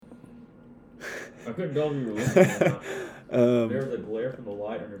I couldn't tell if you were listening or not. There was a glare from the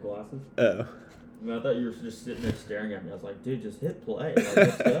light on your glasses. Oh. I mean, I thought you were just sitting there staring at me. I was like, dude, just hit play. Like,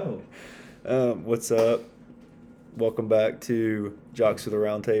 let's go. What's up? Welcome back to Jocks of the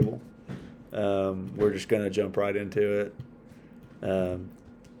Round Table. We're just going to jump right into it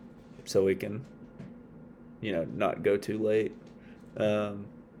so we can, not go too late.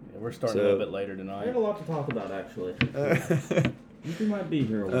 We're starting a little bit later I tonight. have a lot to talk about, actually. You might be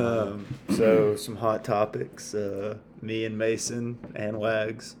here a while. So some hot topics. Me and Mason and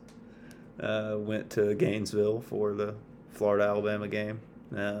Wags went to Gainesville for the Florida-Alabama game.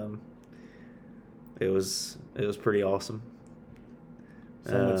 It was pretty awesome.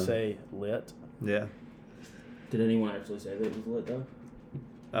 Some would say lit. Yeah. Did anyone actually say that it was lit, though?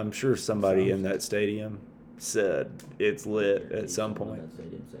 I'm sure somebody in that stadium said it's lit at some Someone point. in that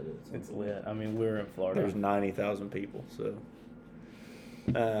stadium said it at some It's point. lit. I mean, we're in Florida. There's 90,000 people, so.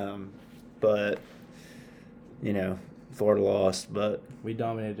 But, Florida lost, but We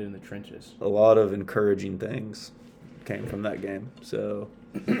dominated in the trenches. a lot of encouraging things came from that game. So,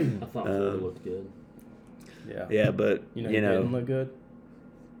 I thought Florida looked good. Yeah. yeah, but, You know who didn't look good?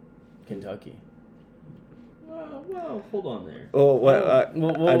 Kentucky. Well, hold on there.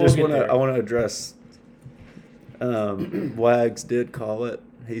 Well, I just get want to there. I want to address. Wags did call it.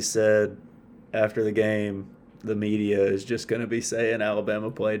 He said after the game, the media is just going to be saying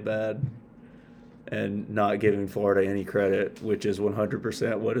Alabama played bad, and not giving Florida any credit, which is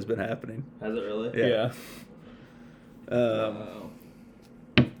 100% what has been happening. Has it really? Yeah. Wow.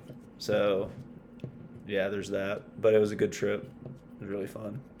 So, yeah, there's that. But it was a good trip. It was really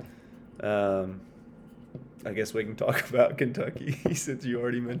fun. I guess we can talk about Kentucky since you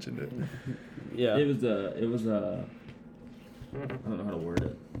already mentioned it. Yeah. It was a I don't know how to word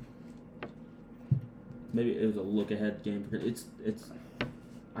it. Maybe it was a look ahead game. It's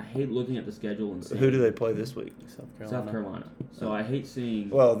I hate looking at the schedule and seeing Who do they play this week? South Carolina. So I hate seeing.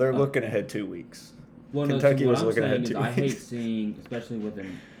 Well, they're looking ahead 2 weeks. Well, Kentucky what was I'm looking saying ahead is 2 I hate weeks. seeing, especially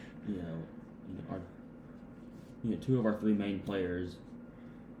within, two of our three main players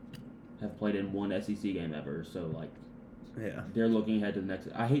have played in one SEC game ever. So like, Yeah. they're looking ahead to the next.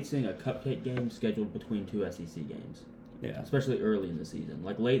 I hate seeing a cupcake game scheduled between two SEC games, Yeah. especially early in the season.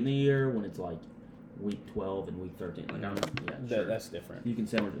 Like late in the year when it's like week 12 and week 13. Like sure. That's different. You can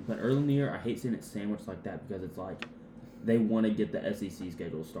sandwich it, but early in the year, I hate seeing it sandwiched like that because it's like they want to get the SEC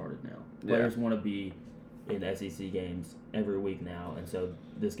schedule started now. Players want to be in SEC games every week now, and so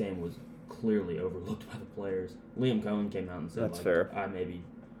this game was clearly overlooked by the players. Liam Cohen came out and said, That's fair. I maybe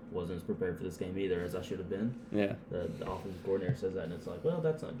wasn't as prepared for this game either as I should have been. Yeah. The offensive coordinator says that, and it's like, well,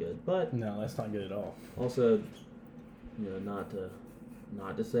 that's not good. But No, that's not good at all. also, not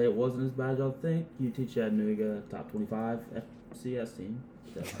to say it wasn't as bad as y'all think. UT Chattanooga, top 25 FCS team.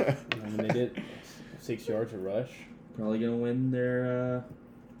 So I mean, they did 6 yards of rush. probably going to win their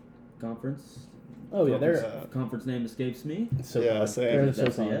conference. Oh, yeah, they're Conference name escapes me. so Yeah, same. They're the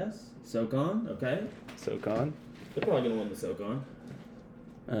That's SoCon. yes. SoCon, okay. SoCon. They're probably going to win the SoCon.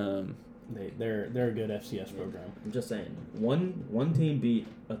 They're a good FCS program. I'm just saying. One team beat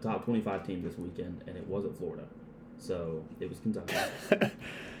a top 25 team this weekend, and it wasn't Florida. So it was Kentucky.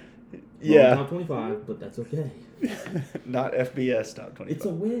 Yeah. Top 25, but that's okay. Not FBS top 25. It's a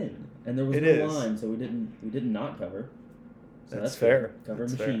win, and there was It no is. line, so we did not cover. So That's good. fair. Cover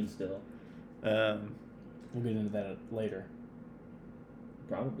That's machine still, We'll get into that later.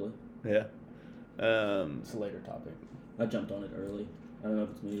 probably. Yeah. It's a later topic. I jumped on it early. I don't know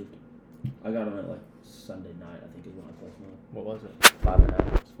if it's moved. I got on it like Sunday night. I think is when I placed mine. What was it?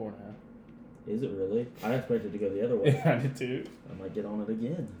 5.5. It's 4.5. Is it really? I expected it to go the other way. Yeah, I did too. I might get on it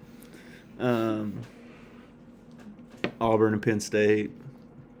again. Auburn and Penn State.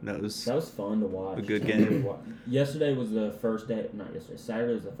 That was fun to watch. a good game. Yesterday was the first day. Not yesterday.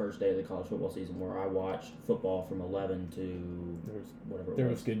 Saturday was the first day of the college football season where I watched football from 11 to whatever it There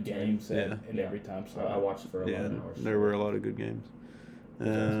was. was good 10. games Yeah. in every time I slot. watched it for 11 hours. there were a lot of good games.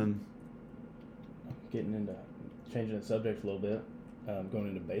 Getting into changing the subject a little bit, going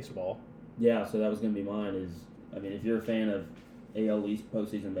into baseball. Yeah, so that was going to be mine. If you're a fan of AL East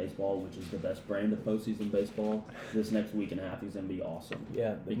postseason baseball, which is the best brand of postseason baseball, this next week and a half is going to be awesome.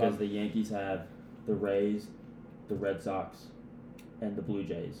 Yeah, Because the Yankees have the Rays, the Red Sox, and the Blue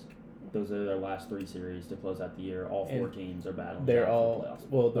Jays. Those are their last three series to close out the year. All four And teams are battling. they're for all playoffs.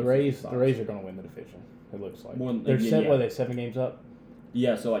 well. The Postseason Rays spots. are going to win the division. It looks like they're yeah. What are they 7 games up?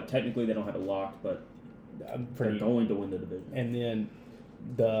 Yeah, so like technically they don't have it locked, but I'm they're pretty. going to win the division. And then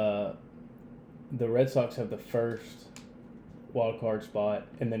the Red Sox have the first wild card spot,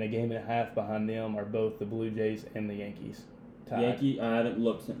 and then a game and a half behind them are both the Blue Jays and the Yankees Yankee. I haven't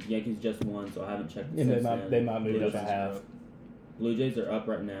looked since Yankees just won, so I haven't checked. And since they might move Blue up a Jays half. Blue Jays are up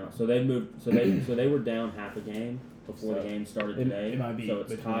right now, so they moved. So they were down half a game before the game started today. It might be so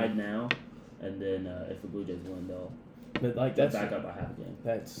it's between- tied now, and then if the Blue Jays win, they'll But like they'll that's back up by half a game.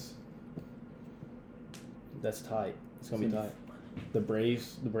 That's tight. It's gonna be Seems- tight. The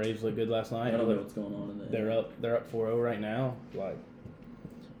Braves looked good last night. I don't know what's going on in there. They're up 4-0 right now. Like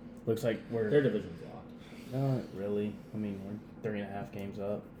looks like Their we're division's locked. not really. I mean we're 3.5 games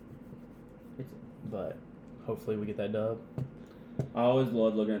up, but hopefully we get that dub. I always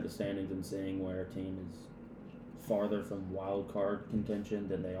love looking at the standings and seeing where a team is farther from wild card contention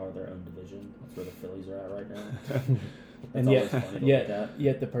than they are their own division. That's where the Phillies are at right now. And always yet, funny to look at.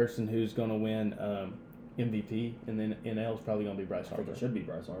 yet the person who's gonna win MVP and then NL is probably gonna be Bryce I think Harper. it should be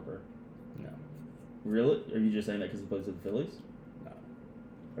Bryce Harper. No, Really? Are you just saying that because he plays with the Phillies? no.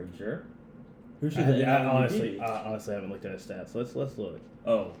 Are you sure? Who should the NL MVP be? I honestly haven't looked at his stats. Let's look.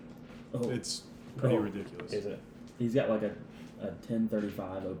 Oh, It's pretty Oh. ridiculous. Is it he's got like a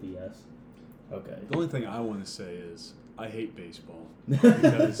 1035 OPS. okay? The only thing I want to say is I hate baseball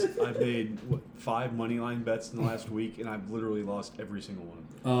because I've made 5 money line bets in the last week, and I've literally lost every single one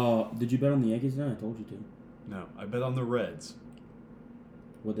of them. Did you bet on the Yankees tonight? I told you to. No, I bet on the Reds.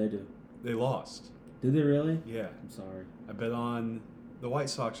 What'd they do? They lost. Did they really? Yeah. I'm sorry. I bet on the White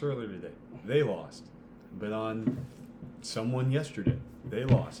Sox earlier today. They lost. I bet on someone yesterday. They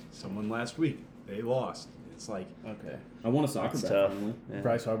lost. Someone last week. They lost. It's like, Okay. I won a soccer That's bet tough. finally. Yeah.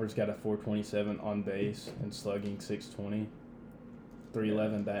 Bryce Harper's got a 427 on base and slugging 620,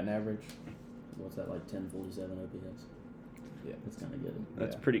 311 batting average. What's that, like 1047 OPS? Yeah. That's kind of good.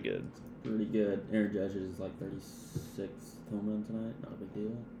 That's Yeah. pretty good. Pretty good. Aaron Judge is like 36 home run tonight. Not a big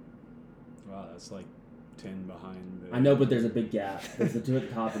deal. wow, that's like 10 behind the... I know, but there's a big gap. There's the two at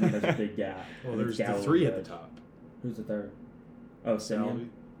the top, and then there's a big gap. Well, And it's there's the Gallo 3 and at the Judge. top. Who's the third? Oh, Simeon.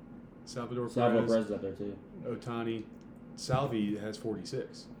 Salvador Salvador Perez, Perez is up there too. Otani. Salvi has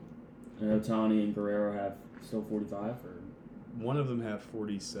 46. And Otani and Guerrero have still 45, or One of them have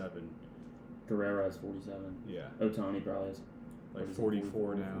 47. Guerrero has 47. Yeah, Otani probably has like 44,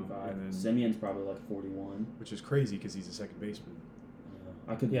 44 now, 45. and then Simeon's probably like 41. which is crazy because he's a second baseman.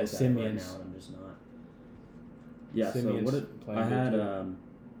 I could Yeah, look at it right Simeon's- now, and I'm just not. Yeah, Simeon's so what playing I good, had, too.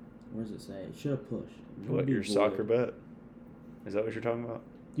 where does it say? It should have pushed. It would What, be your void. soccer bet? Is that what you're talking about?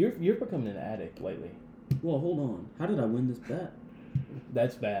 You're becoming an addict lately. Well, hold on. How did I win this bet?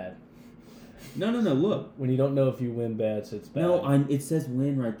 That's bad. No, look. When you don't know if you win bets, it's bad. No, it says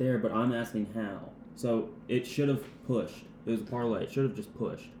win right there, but I'm asking how. So it should have pushed. It was a parlay. It should have just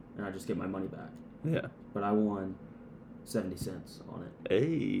pushed, and I just get my money back. Yeah. But I won 70 cents on it.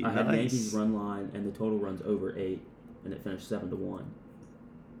 Hey, I had nice. Yankees run line, and the total runs over 8, and it finished 7-1.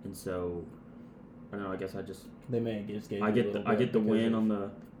 And so, I don't know. I guess I just They may just gave I you a get little the I bit get the because win of- on the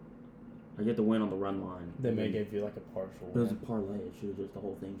I get the win on the run line. They may And give you like a partial But it was a win. parlay. It should have just the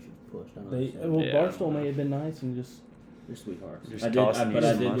whole thing should have pushed. I don't They understand. well, Yeah. Barstool may have been nice and just You're sweethearts. Just I did, tossing but you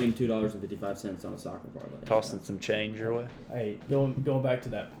I some did money. win $2.55 on a soccer parlay. Tossing some change your way. hey going back to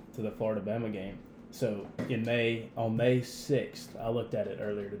the Florida Bama game. So on May 6th, I looked at it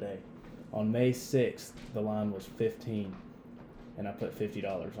earlier today. On May 6th, the line was 15, and I put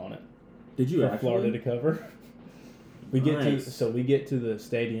 $50 on it Did you for actually? Florida to cover. We Nice. get to the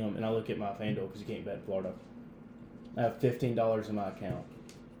stadium, and I look at my FanDuel because you can't bet in Florida. I have $15 in my account.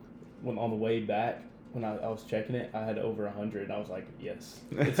 When on the way back, when I was checking it, I had over 100. And I was like, yes,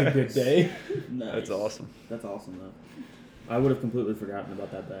 it's a good day. Nice. That's awesome. That's awesome though. I would have completely forgotten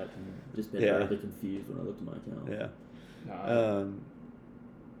about that bet and just been Yeah. really confused when I looked at my account. Yeah. Nah,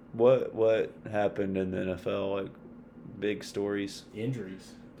 What happened in the NFL? Like big stories.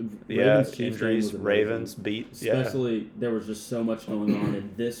 injuries. The Yeah, Ravens-Chiefs game injuries. was amazing. Ravens beat. Yeah. Especially, there was just so much going on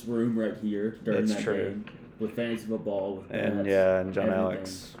in this room right here during That's that true. game with fantasy football. With And bets, and John everything.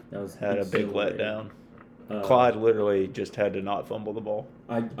 Alex That was had a big exhilarating. letdown. Clyde. Clyde literally just had to not fumble the ball,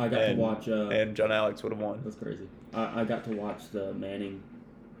 I got to watch. and John Alex would have won. That's crazy. I got to watch the Manning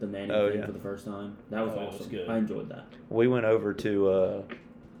Oh, thing yeah. for the first time. That was Oh, it was awesome. good. I enjoyed that. We went over to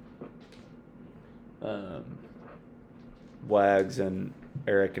Wags and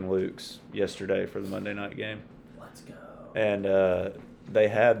Eric and Luke's yesterday for the Monday night game, Let's go. and they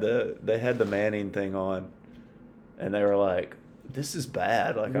had the Manning thing on, and they were like, "This is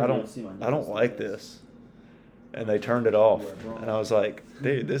bad. Like You're I gonna don't see my I don't notes like like this." And they turned it off, You were wrong. and I was like,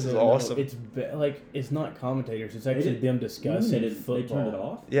 "Dude, this is No, awesome." It's it's not commentators. It's actually them discussing They football. turned it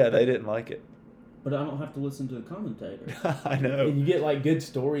off, Yeah, they didn't like it. but I don't have to listen to the commentator. I know. And you get like good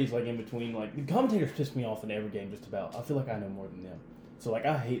stories like in between. Like the commentators piss me off in every game just about. I feel like I know more than them. So like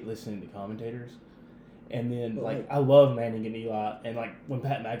I hate listening to commentators. And then, But, like, like- I love Manning and Eli. And, like, when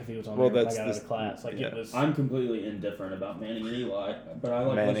Pat McAfee was on Well, there, when I that's got out the- of class, like, yeah. it was... I'm completely indifferent about Manning and Eli, but I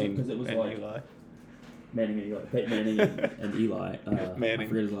like Manning because it was and like Eli. Manning and Eli, Peyton Manning and Eli. Manning. I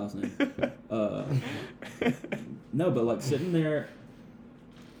forget his last name. No, but like sitting there,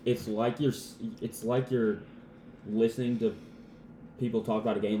 it's like you're listening to people talk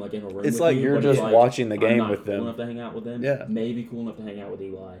about a game like in a room. It's with like you, you're but it's just like, watching the I'm game not with cool them. enough to hang out with them. Yeah. Maybe cool enough to hang out with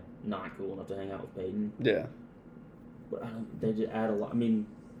Eli. Not cool enough to hang out with Peyton. Yeah. But I don't. They just add a lot. I mean,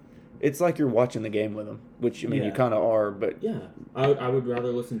 It's like you're watching the game with them, which, I mean, you Yeah. kind of are, but yeah. I would rather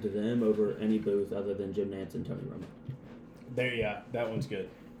listen to them over any booth other than Jim Nantz and Tony Romo. There, yeah, that one's good.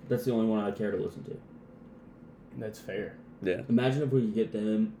 That's the only one I care to listen to. That's fair. yeah. Imagine if we could get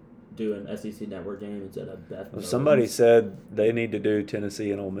them do an SEC network game instead of Beth. Well, Mowins. somebody said they need to do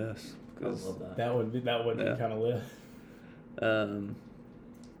Tennessee and Ole Miss. I 'Cause, love that. That would be Yeah. kind of lit.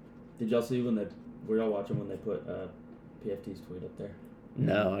 Did y'all see when they? Were y'all watching when they put PFT's tweet up there?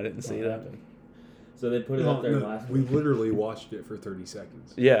 no, I didn't see What that. happened? So they put it up there last we week. literally watched it for 30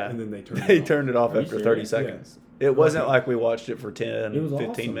 seconds. Yeah. And then they turned They it off. turned it off Are you after 30 serious? seconds. It wasn't like we watched it for 10, It was 15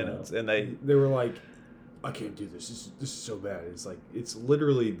 awesome, minutes. though. And they, They were like, I can't do this. This is so bad. It's like, it's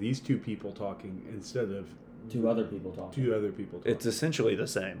literally these two people talking instead of Two other people talking. two other people talking. it's essentially the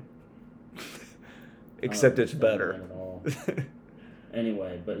same. I Except don't it's understand better. that at all.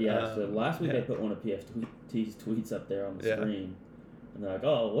 Anyway, but yeah. So last week yeah. they put one of PFT's tweets up there on the Yeah. screen, and they're like,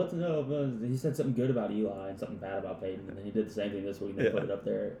 "Oh, what's no?" He said something good about Eli and something bad about Peyton, and then he did the same thing this week. And they Yeah. put it up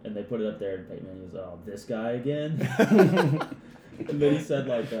there, and they put it up there, and Peyton Manning was, "Oh, this guy again." And then he said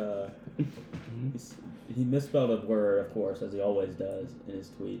like he misspelled a word, of course, as he always does in his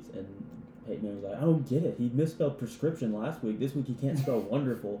tweets, and Peyton Manning was like, "I don't get it. He misspelled prescription last week. This week he can't spell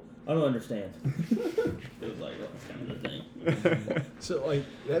wonderful. I don't understand." It was like, well, that's kind of the thing. So, like,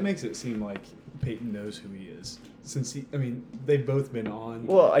 that makes it seem like Peyton knows who he is. Since they've both been on.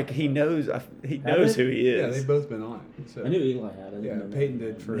 Well, like he knows they? who he yeah, is. they've both been on it. So. I knew Eli had it. Yeah, I didn't know Peyton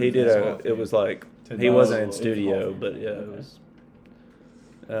Manning did for- He did It's a. Hall of It Fame. was like To he know wasn't in it's studio, Hall of but Fame. yeah, Okay. it was.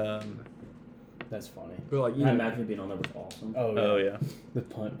 That's funny. But, like, Pat McAfee being on there was awesome. Oh yeah. Oh yeah. The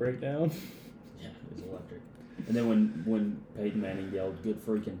punt breakdown. Yeah, it was electric. And then when Peyton Manning yelled "good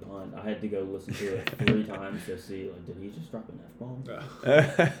freaking punt," I had to go listen to it 3 times to see like, did he just drop an F-bomb?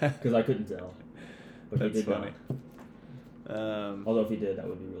 Because I couldn't tell. But That's he did funny. not. Although if he did, that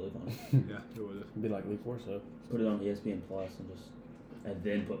would be really funny. yeah, it would have. It'd be like Lee Corso. Put it on ESPN Plus and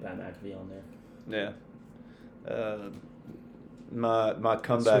then put Pat McAfee on there. Yeah. My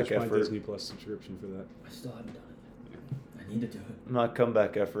comeback Switch my effort. Disney Plus subscription for that. I still haven't done it. I need to do it. My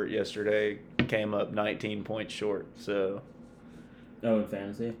comeback effort yesterday came up 19 points short. So Oh, in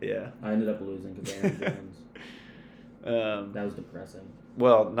fantasy, yeah. I ended up losing because Aaron Jones. That was depressing.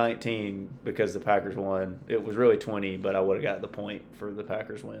 Well, 19 because the Packers won. It was really 20, but I would have got the point for the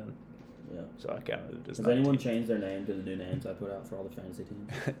Packers win. Yeah. So I counted it as Has 19. anyone changed their name to the new names I put out for all the fantasy teams?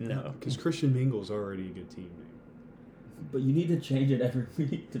 No. Because Christian Mingle's already a good team name. But you need to change it every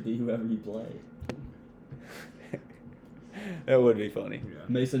week to be whoever you play. That would be funny. Yeah.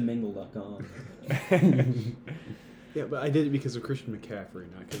 MasonMingle.com. Yeah, but I did it because of Christian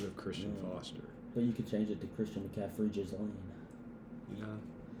McCaffrey, not because of Christian Yeah. Foster. But you could change it to Christian McCaffrey Gislaine. Yeah.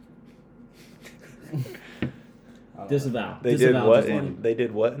 Disavow. They Disavow did what? Gislaine. They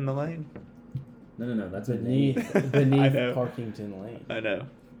did what in the lane? No. That's a name. Beneath I know. Parkington Lane. I know.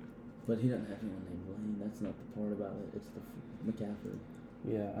 But he doesn't have anyone named Lane. That's not the part about it. It's the McCaffrey.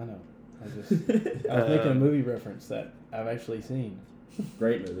 Yeah, I know. I was making a movie reference that I've actually seen.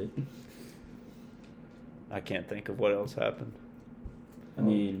 Great movie. I can't think of what else happened. I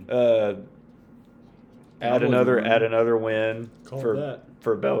mean, Add Cowboys another won. win Call for that.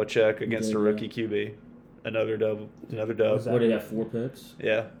 for Belichick against did, a rookie yeah. QB. Another dub. Another Was dub. what did he have? 4 picks?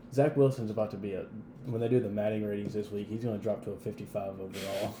 Yeah. Zach Wilson's about to be when they do the Madden ratings this week, he's going to drop to a 55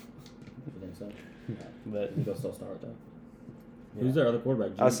 overall. You think so? But I think he'll still start though. yeah. Who's their other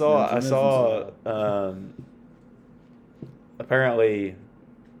quarterback? I saw. Jim Apparently,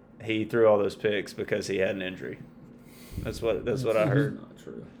 he threw all those picks because he had an injury. That's what I heard. Not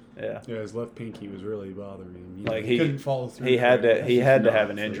true. Yeah. Yeah, his left pinky was really bothering him. Like he couldn't follow through. He had to. correctly. He had to not have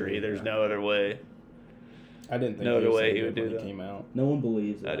an true, injury. There's yeah. no other way. I didn't think No other was way so he good would do when that. Came out. No one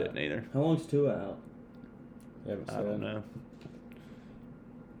believes that. I didn't either. How long's Tua out? You haven't I said. don't know.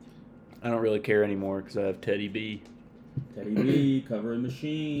 I don't really care anymore because I have Teddy B. Teddy B, covering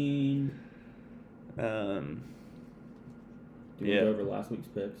machine. Um. Do you Yeah. want to go over last week's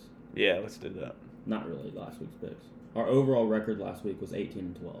picks? Yeah. Let's do that. Not really last week's picks. Our overall record last week was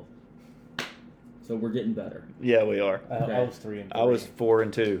 18-12. So we're getting better. Yeah, we are. I Okay. was 3-3. I was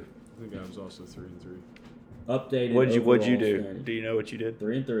 4-2. I think I was also 3-3. updated. What'd you overall do? standing. Do you know what you did?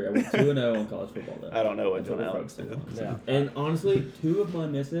 3-3. I went 2-0 on college football. Though. I don't know what That's John we're Alex focusing did. on. Yeah. And honestly, 2 of my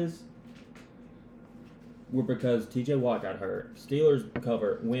misses were because TJ Watt got hurt.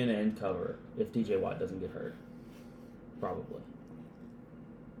 Steelers win and cover if TJ Watt doesn't get hurt. Probably.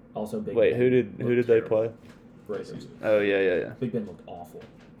 Also, Big Wait, Ben who did looked they terrible. play? Raiders. Oh yeah. Big Ben looked awful.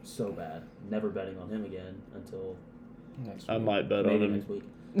 So bad. Never betting on him again until I might bet on maybe him next week.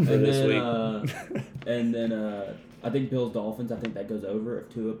 for And this then, week. And then I think Bills Dolphins. I think that goes over if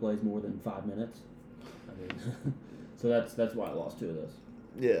Tua plays more than 5 minutes. I mean, so that's why I lost 2 of those.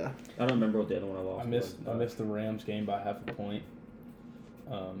 Yeah. I don't remember what the other one I lost. I missed the Rams game by half a point.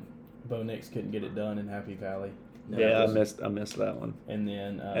 Bo Nix couldn't get it done in Happy Valley. Yeah, I missed that one. And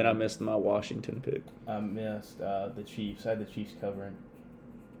then And I missed my Washington pick. I missed the Chiefs. I had the Chiefs covering.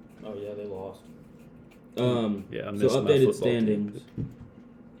 Oh yeah, they lost. Yeah, I So missed my updated football standings. team.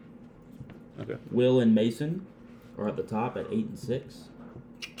 Okay. Will and Mason are at the top at 8-6.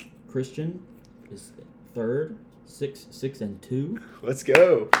 Christian is third, 6-2. Let's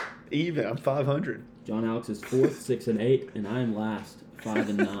go. Even. I'm 500. John Alex is fourth, 6-8, and I am last,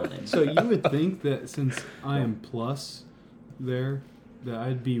 5-9. So you would think that since I am plus there, that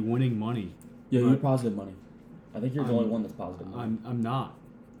I'd be winning money. Yeah, you're But positive money. I think you're the I'm- only one that's positive money. I'm not.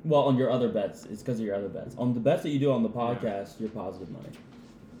 Well, on your other bets, it's because of your other bets. On the bets that you do on the podcast, you're positive money.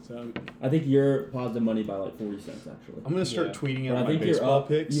 So I think you're positive money by like 40 cents actually. I'm gonna start Yeah. tweeting But out I my think you're baseball up.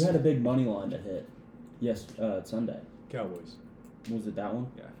 picks. You had a big money line to hit. Yes, Sunday. Cowboys. Was it that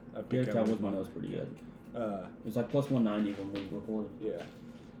one? Yeah, I Yeah, picked Cowboys money was pretty good. It was like plus 190 when we recorded. Yeah.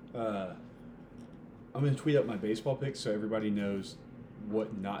 I'm gonna tweet out my baseball picks so everybody knows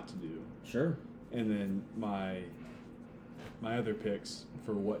what not to do, Sure. and then my other picks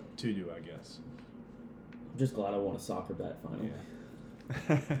for what to do, I guess. I'm just glad I won a soccer bet finally.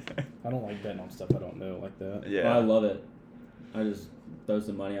 I don't like betting on stuff I don't know like that. Well, I love it. I just throw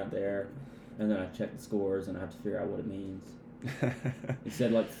some money out there, and then I check the scores, and I have to figure out what it means. It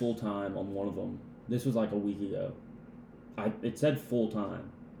said like full time on one of them. This was like a week ago. It said full time,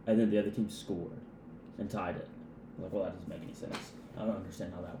 and then the other team scored and tied it. I'm like, well, that doesn't make any sense. I don't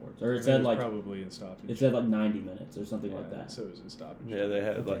understand how that works. Or it said like probably in stoppage. it said like 90 minutes or something like that. So it was in stoppage. Yeah, they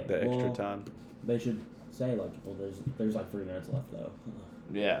had like the Okay, extra well- time. They should say like, well, there's like 3 minutes left though.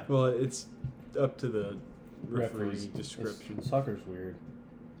 Yeah. Well, it's up to the referee's Referee. description. Soccer's weird.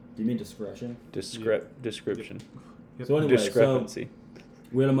 Do you mean discretion? Description. Yep. So anyway, Discrepancy.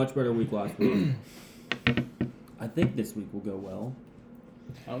 we had a much better week last week. I think this week will go well.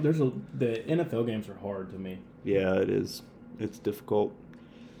 The NFL games are hard to me. Yeah, it is. It's difficult.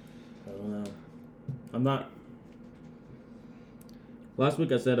 I don't know. I'm not. Last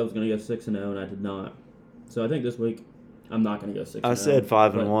week I said I was going to go 6-0, and I did not. So I think this week I'm not going to go 6-0. I said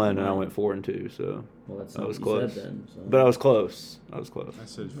 5-1, and I but- went 4-2. So, Well, that's I not was what you close. said then. So. but I was close. I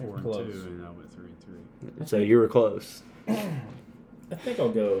said You're 4-2, close. and I went 3-3. So you were close. I think I'll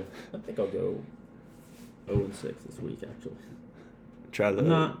go 0-6 this week. Actually, Try the I'm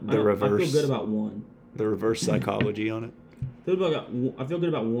not. I reverse. feel good about one. the reverse psychology on it. I feel good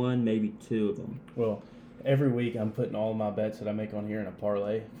about one, maybe 2 of them. Well, every week I'm putting all my bets that I make on here in a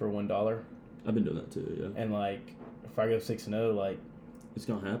parlay for $1. I've been doing that too. Yeah, And like, if I go 6-0, like it's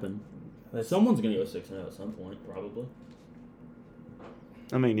gonna happen. that's Someone's gonna go 6-0 at some point, probably.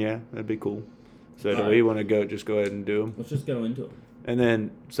 I mean, yeah, that'd be cool. So do Alright. we want to go? Just go ahead and do them, Let's just go into it. and then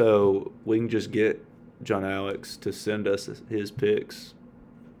so we can just get John Alex to send us his picks.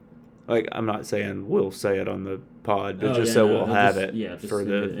 Like, I'm not saying we'll say it on the pod, but Oh, just yeah, so no, we'll he'll have just- it yeah, just for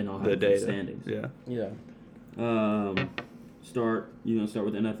send it and I'll have the it for the data. standings. Yeah. yeah, You gonna start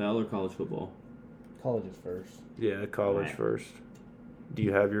with NFL or college football? college is first. Yeah, college Alright. first. Do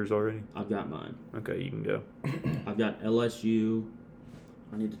you have yours already? I've got mine. Okay, you can go. I've got LSU.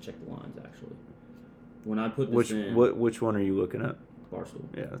 I need to check the lines actually. When I put this in, Which one are you looking at? Barstool.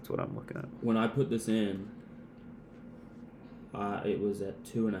 Yeah, that's what I'm looking at. When I put this in, it was at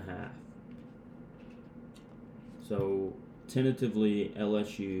 2.5. So tentatively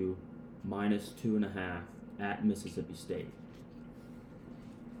LSU minus 2.5 at Mississippi State.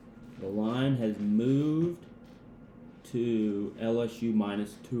 The line has moved to LSU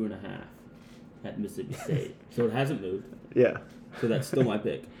minus 2.5 at Mississippi State. So it hasn't moved. Yeah. So that's still my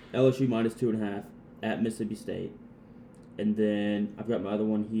pick. LSU minus 2.5 at Mississippi State. And then I've got my other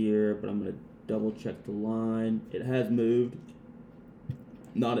one here, but I'm going to double check the line. It has moved.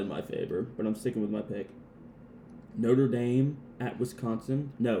 Not in my favor, but I'm sticking with my pick. Notre Dame at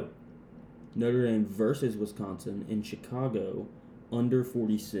Wisconsin. No. Notre Dame versus Wisconsin in Chicago under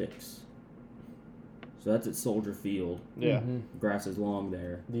 46. So that's at Soldier Field. Yeah. Mhm. Grass is long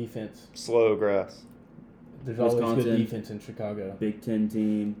there. Defense. Slow grass. There's always Wisconsin, good defense in Chicago. Big Ten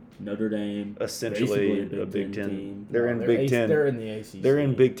team. Notre Dame. Essentially basically a Big Ten. team. They're in Big Ten. They're in the ACC. They're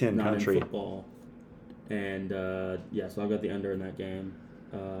in Big Ten Not country. in football. And so I got the under in that game.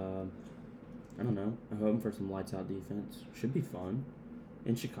 I don't know. I'm hoping for some lights out defense. Should be fun.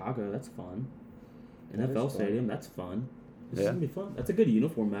 In Chicago, that's fun. NFL fun. Stadium, that's fun. This is Yeah. gonna be fun. That's a good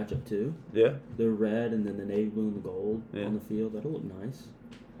uniform matchup too. Yeah. The red and then the navy blue and the gold Yeah. on the field. That'll look nice.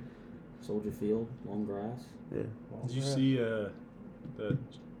 Soldier Field, long grass. Yeah. Did you see that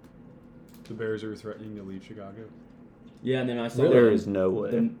the Bears are threatening to leave Chicago? Yeah, and then I saw There them- is no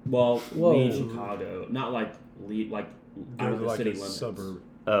way. them- well, Whoa. leave Chicago, not like leave like out They're of the like city a limits. suburb.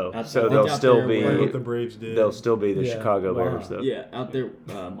 Oh, I so think they'll out still there be where- Like what the Braves did. they'll still be the Yeah. Chicago Wow. Bears though. Yeah, out there,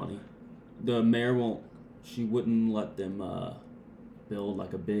 money. The mayor won't. She wouldn't let them build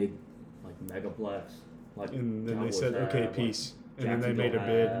like a big, like megaplex. Like And then they Cowboys said, have, okay, like peace. And then they made a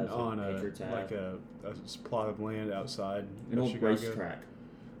Jacksonville bid has, on Patriots have. a plot of land outside an of old Chicago. racetrack.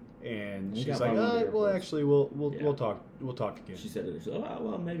 And We she's got like, one over there well, first." actually, we'll Yeah. talk again. She said it. She said, oh,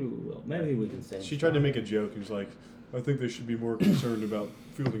 well, maybe we will. Maybe we can say. She tried to make a joke. She was like, I think they should be more concerned about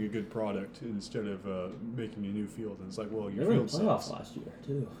fielding a good product instead of making a new field. And it's like, well, They your were in field playoffs sucks. last year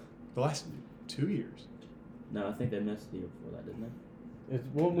too. The last 2 years. No, I think they missed the year before that, didn't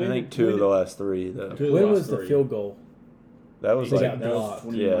they? I think two of the last three though. Two of When last was the three. field goal? That was They like got That was blocked.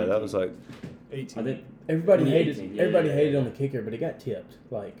 2019. yeah, that was like 18. I think Everybody 2018, hated. yeah, Everybody yeah, hated yeah. on the kicker, but it got tipped.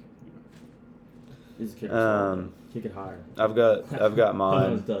 Like his kick. Kick it higher. I've got I was gonna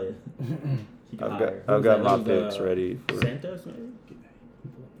mine. tell you. Kick it I've got higher. Who I've was got that? my That was, picks ready for. Santos, maybe?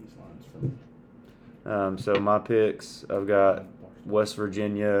 pull up these lines from So my picks, I've got West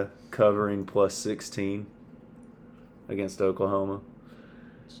Virginia covering plus 16 against Oklahoma.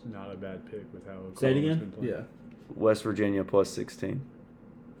 It's not a bad pick with how Say it Oklahoma's again? been playing. yeah. West Virginia plus 16.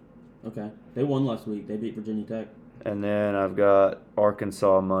 Okay. They won last week. They beat Virginia Tech. And then I've got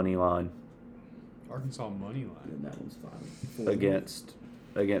Arkansas money line Arkansas money line. And that one's fine.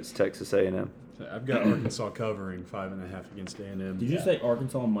 against Texas A&M. So I've got Arkansas covering 5.5 against A&M. Did you say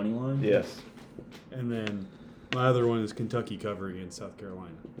Arkansas money line? Yes. And then my other one is Kentucky covering against South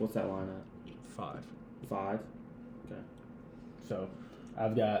Carolina. What's that line at? 5. 5? Okay. So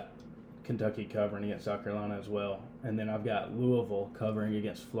I've got Kentucky covering against South Carolina as well, and then I've got Louisville covering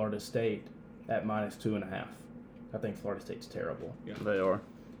against Florida State at minus 2.5. I think Florida State's terrible, They are.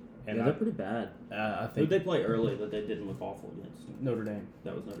 and yeah, they're pretty bad. I Who think did they play early that they didn't look awful against? Notre Dame,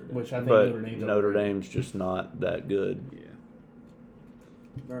 That was Notre Dame. which I think But Notre Dame's Notre overrated. Dame's just not that good. Yeah.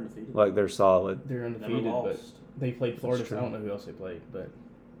 They're undefeated. Like they're solid. They're Never undefeated, but lost. they played Florida. true. I don't know who else they played, but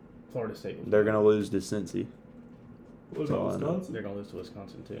Florida State. Was They're gonna lose to Cincy. What about Wisconsin? They're gonna lose to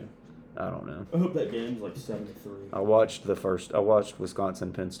Wisconsin too. I don't know. I hope that game's like 7-3. I watched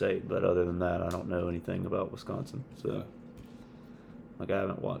Wisconsin Penn State, but other than that, I don't know anything about Wisconsin. So, like, I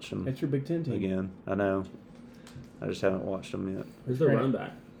haven't watched them It's your Big Ten team. again. I know. I just haven't watched them yet. Who's their Great. running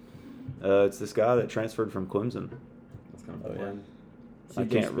back? It's this guy that transferred from Clemson. That's kind Oh, of yeah. boring. I CJ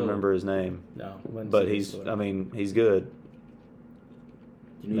can't Spiller. remember his name, No, Lindsay but is he's. the- I mean, he's good.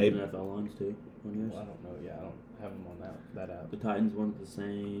 Do you need maybe- NFL lines too on yours? Well, I don't know. Yeah, I don't have them on that app. The Titans weren't the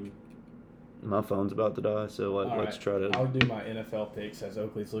same. My phone's about to die, so All let's right. try to. I'll do my NFL picks as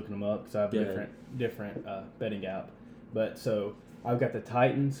Oakley's looking them up because I have a Yeah. different betting app. But so I've got the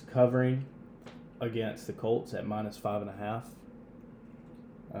Titans covering against the Colts at minus 5.5.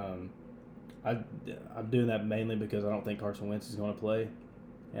 I'm doing that mainly because I don't think Carson Wentz is going to play,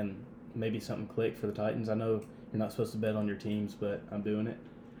 and maybe something clicked for the Titans. I know you're not supposed to bet on your teams, but I'm doing it.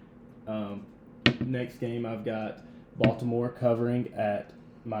 Next game I've got Baltimore covering at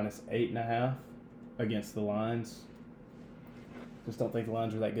minus 8.5 against the Lions. Just don't think the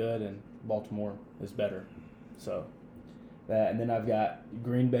Lions are that good, and Baltimore is better. So that, and then I've got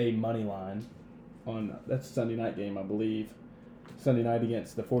Green Bay money line on that's a Sunday night game, I believe. Sunday night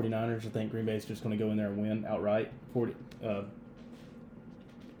against the 49ers. I think Green Bay's just going to go in there and win outright.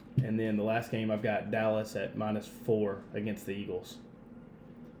 And then the last game I've got Dallas at minus 4 against the Eagles.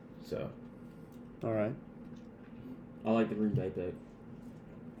 So All right. I like the Green Bay pick.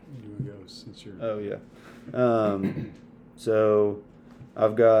 You would go since you're. Oh yeah. So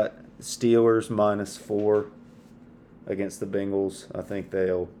I've got Steelers minus 4 against the Bengals. I think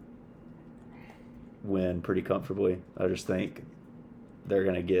they'll win pretty comfortably. I just think they're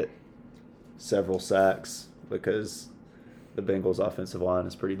going to get several sacks because the Bengals' offensive line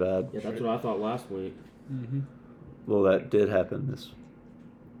is pretty bad. Yeah, that's what I thought last week. Mm-hmm. Well, that did happen this.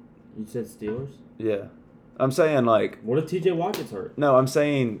 You said Steelers? Yeah. I'm saying like What if TJ Watt gets hurt? no, I'm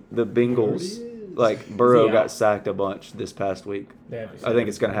saying the Bengals. like Burrow out? got sacked a bunch this past week. They haven't I think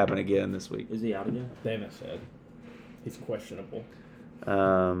it's going to happen again this week. Is he out again? They haven't said. He's questionable.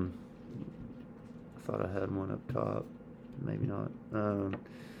 I thought I had one up top. Maybe not.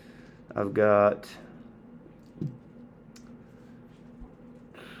 I've got.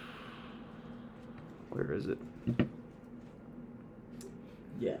 Where is it?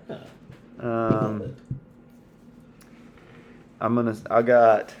 Yeah. I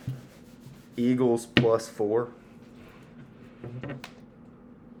got Eagles +4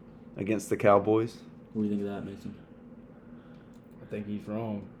 against the Cowboys. What do you think of that, Mason? I think he's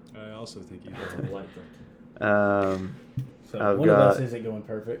wrong. I also think he That's a light drink. So I've one of us got- isn't going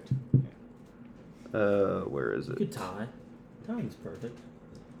perfect. Where is You it? could tie. Tying's perfect.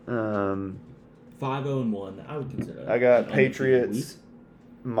 5-0-1. I would consider that. I got an undefeated Patriots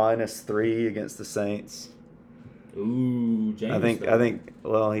 -3 against the Saints. week. Ooh, James. I think.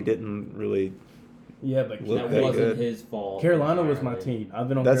 Well, he didn't really. Yeah, but Look that that wasn't good. his fault. Carolina was my entirely. team. I've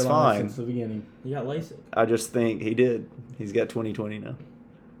been on That's Carolina fine. since the beginning. He got LASIK. I just think he did. He's got 20/20 now.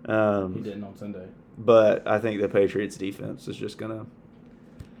 He didn't on Sunday. But I think the Patriots defense is just gonna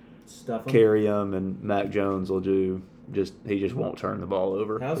Stuff him. carry him, and Mac Jones will he just won't turn the ball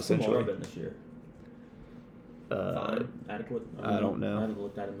over. How's essentially. Kamara been this year? Fine. Adequate? I don't know. I haven't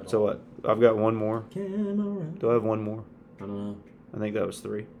looked at him at So all. what? I've got one more. Kamara. Do I have one more? I don't know. I think that was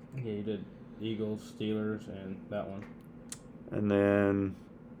 3. Yeah, you did Eagles, Steelers, and that one. And then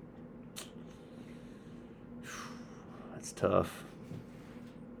that's tough.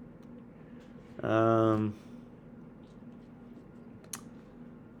 I'm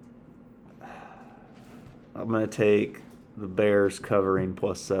gonna take the Bears covering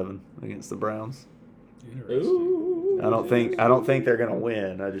 +7 against the Browns. Interesting. Ooh. I don't think they're gonna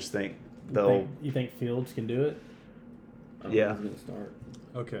win. I just think they'll. You think Fields can do it? I don't Yeah. know if he's gonna start.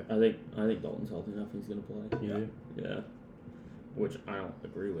 Okay. I think Dalton's healthy enough. He's gonna play. You do? Yeah. Which I don't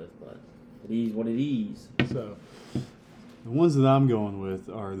agree with, but it is what it is. So, the ones that I'm going with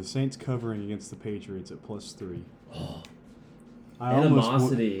are the Saints covering against the Patriots at +3.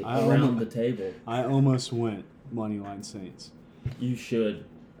 Animosity I around almost, the table. I almost went Moneyline Saints. You should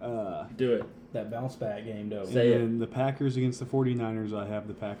And do it. That bounce back game, though. Say it. then the Packers against the 49ers, I have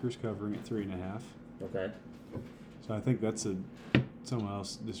the Packers covering at 3.5. Okay. So I think that's someone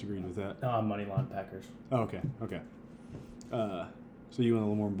else disagreed with that. Oh, money line Packers. Oh, okay. So you went a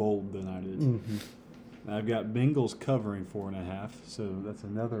little more bold than I did. Mm-hmm. I've got Bengals covering 4.5, so that's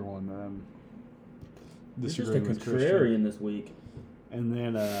another one that I'm You're just a disagreeing with Christian. contrarian this week. And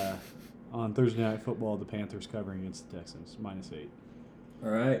then on Thursday Night Football, the Panthers covering against the Texans, -8.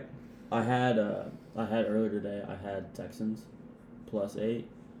 All right. I had earlier today. I had Texans +8,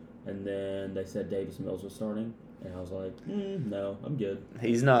 and then they said Davis Mills was starting, and I was like, no, I'm good.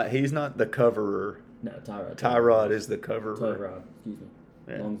 He's not the coverer. No, Tyrod. Tyrod is the coverer. Tyrod. Excuse me.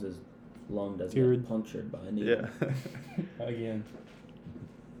 Yeah. As long as his lung doesn't Tyrod. get punctured by a needle. Yeah. Again.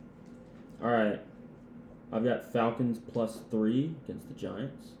 All right. I've got Falcons +3 against the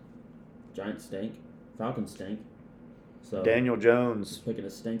Giants. Giants stink. Falcons stink. So Daniel Jones, just picking a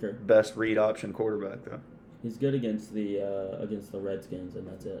stinker. best read option quarterback though. He's good against the Redskins, and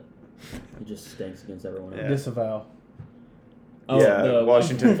that's it. He just stinks against everyone else. Yeah. Disavow. Yeah, the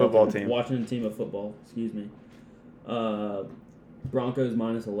Washington football team. Washington team of football. Excuse me. Broncos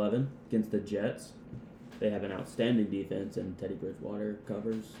 -11 against the Jets. They have an outstanding defense, and Teddy Bridgewater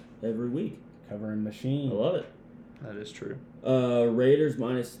covers every week. Covering machine. I love it. That is true. Raiders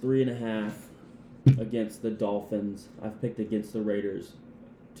 -3.5 against the Dolphins. I've picked against the Raiders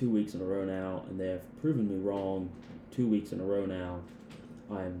 2 weeks in a row now, and they have proven me wrong 2 weeks in a row now.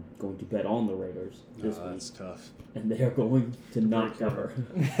 I'm going to bet on the Raiders this week, That's tough. and they are going to not cover.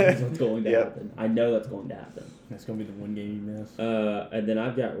 That's what's going to Yep. happen. I know that's going to happen. That's going to be the one game you miss. And then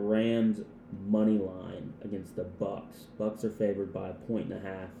I've got Rams money line against the Bucks. Bucks are favored by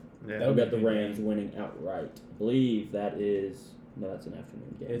 1.5. Yeah. That I've would be got the a good Rams game. winning outright. I believe that is that's an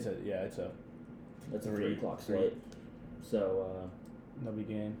afternoon game. It's a That's a 3 three- o'clock three. slate. So lovely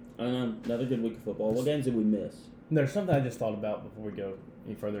game. another good week of football. What games did we miss? There's something I just thought about before we go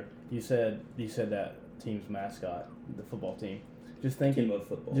any further. You said that team's mascot, the football team. Just thinking Team of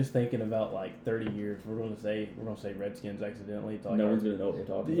football. Just thinking about like 30 years, we're gonna say Redskins accidentally. To like no our- one's gonna know what we're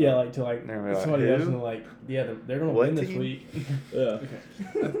talking Yeah, about. like to like They're gonna be like, somebody else who? and like they're gonna What win this team? week. Yeah.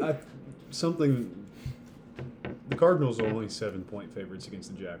 The Cardinals are only 7-point favorites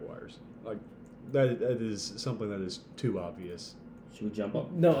against the Jaguars. Like that is something that is too obvious. Should we jump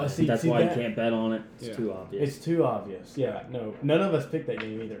up? No, I see. That's see why that? you can't bet on it. It's Yeah. too obvious. It's too obvious. Yeah, no, none of us picked that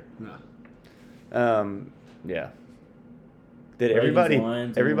game either. Nah. Yeah. Did Ravens,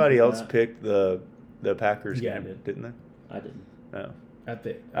 Lions, everybody anyone else like that? pick the Packers Yeah, I game, did. didn't they? I didn't. No. I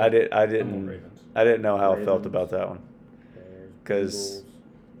think I did. I I'm on didn't. Ravens. I didn't know how I felt Ravens. about that one. Bears, 'Cause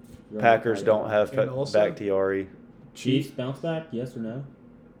Bengals, Packers don't have And also- Bakhtiari. Chiefs bounce back. Yes or no?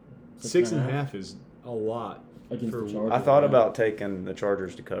 6.5 is a lot. against for- the Chargers. I thought right? about taking the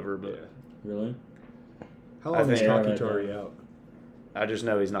Chargers to cover, but Yeah. Really. How I long is think- Bakhtiari out? I just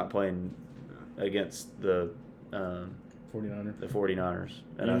know he's not playing against the 49er. 49ers,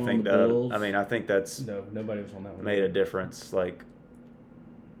 and Anyone I think on the that. Bills? I mean, I think that's No, nobody was on that one. made a difference. Like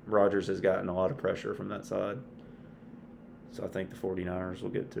Rodgers has gotten a lot of pressure from that side, so I think the 49ers will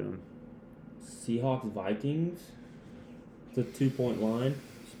get to him. Seahawks Vikings. It's a 2-point line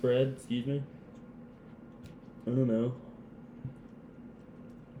spread. Excuse me. I don't know.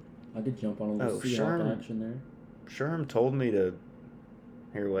 I could jump on a little Oh, Seahawk Sherm. action there. Sherm told me to.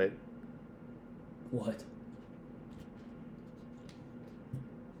 Here, wait. What?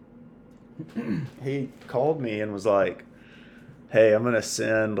 He called me and was like, "Hey, I'm gonna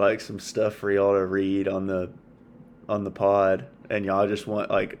send like some stuff for y'all to read on the pod, and y'all just want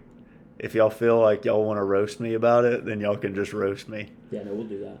like, if y'all feel like y'all want to roast me about it, then y'all can just roast me." Yeah, no, we'll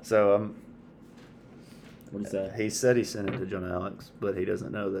do that. So What do you say? he said he sent it to John Alex, but he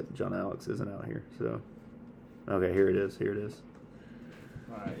doesn't know that John Alex isn't out here. So, okay, here it is. Here it is.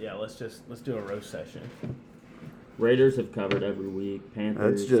 All right, yeah, let's do a roast session. Raiders have covered every week.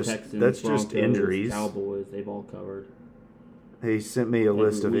 Panthers, Texans, that's Broncos, just injuries. Cowboys, they've all covered. He sent me a Every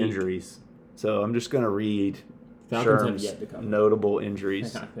list of week. injuries, so I'm just gonna read Falcons have Sherm's yet to cover. notable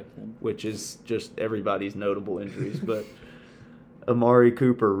injuries. I picked them. Which is just everybody's notable injuries. But Amari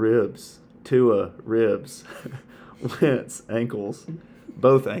Cooper, ribs. Tua, ribs. Wentz, ankles.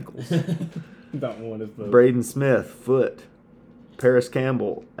 Both ankles. That one is both. Braden Smith, foot. Paris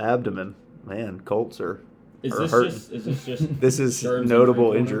Campbell, abdomen. Man, Colts are hurting. Is this just This is Sherm's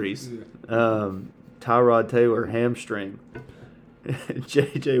notable injury injuries. Tyrod Taylor, hamstring.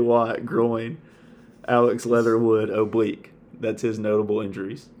 J.J. Watt, groin. Alex Leatherwood, oblique. That's his notable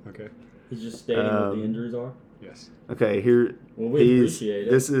injuries. Okay. He's just stating what the injuries are? Yes. Okay, here Well, we appreciate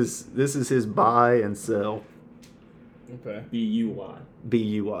it. this is his buy and sell. Okay. B-U-Y.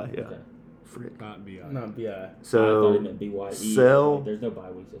 BUY, yeah. Okay. Frick. Not BI. Not BI. I thought he So meant B-Y-E. sell- There's no bye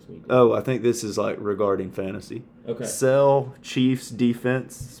weeks this week. oh, I think this is like regarding fantasy. Okay. Sell Chiefs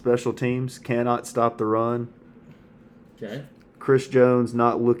defense, special teams cannot stop the run. Okay. Chris Jones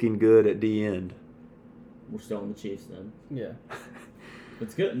not looking good at D end. We're still on the Chiefs then. Yeah.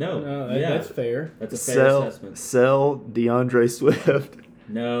 That's good. No. No, yeah. that's fair. That's a fair assessment. Sell DeAndre Swift.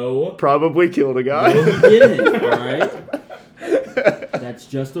 No. Probably killed a guy. No, he didn't, all right? That's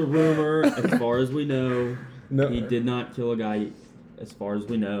just a rumor as far as we know. No. He did not kill a guy as far as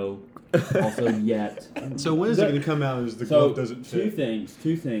we know. Also yet. So when is it going to come out as the So glove doesn't two fit?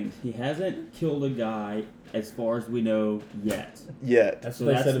 things. He hasn't killed a guy as far as we know yet. Yet. That's So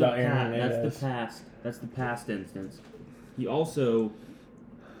what they that's said the about Aaron Hernandez. That's the past. That's the past instance. He also,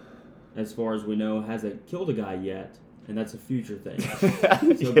 as far as we know, hasn't killed a guy yet, and that's a future thing.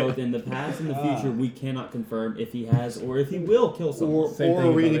 So both in the past and the future, we cannot confirm if he has or if he will kill someone. Same Or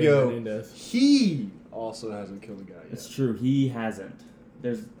thing are we about to go? Aaron Hernandez. He also hasn't killed a guy yet. It's true. He hasn't.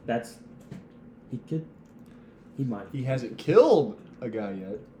 He might. He hasn't killed a guy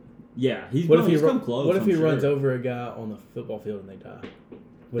yet. Yeah, he's What if he come close. What if I'm he sure. runs over a guy on the football field and they die?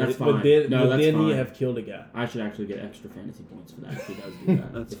 That's Would fine. then, No, would that's then he fine. have killed a guy? I should actually get extra fantasy points for that if he does do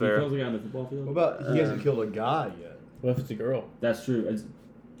that. That's if fair. He kills a guy on the football field. What about he hasn't killed a guy yet? What if it's a girl? That's true.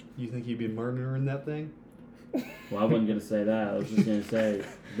 You think he'd be murdering that thing? Well, I wasn't gonna say that. I was just gonna say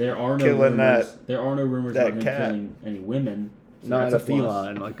there are no Killing rumors. There are no rumors that about him cat. killing any women. So Not that's a plus.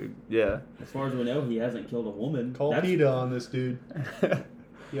 feline, yeah. As far as we know, he hasn't killed a woman. Call That's- PETA on this dude.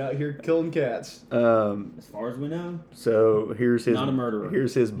 He out here killing cats. As far as we know, So here's his not a murderer.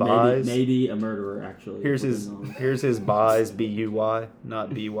 Here's his buys. Maybe a murderer actually. Here's his buys, BUY,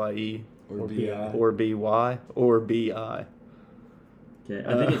 not BYE Or BI. or BY or BI. Okay,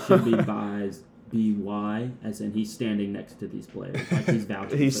 I think it should be buys BY, as in he's standing next to these players, like he's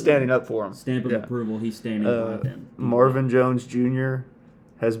vouching. He's for standing them. up for him. Stamp of Yeah. approval. He's standing by them. Marvin Jones Jr.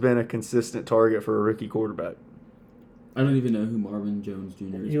 has been a consistent target for a rookie quarterback. I don't even know who Marvin Jones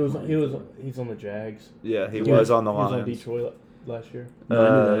Jr. is. He's on the Jags. Yeah, he was on the He was on Lions. Detroit last year. I knew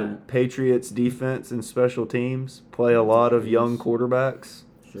that. Patriots defense and special teams play a lot of young quarterbacks.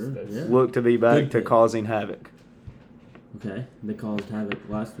 Sure. Yeah. Look to be back Good to pick. causing havoc. Okay. They caused havoc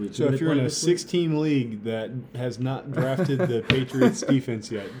last week. So Who if they you're in play a this week? 6-team league that has not drafted the Patriots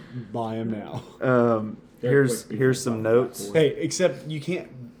defense yet, buy him now. They're Here's quick here's some defense off the notes. backboard. Hey, except you can't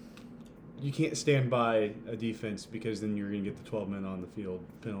you can't stand by a defense because then you're going to get the 12 men on the field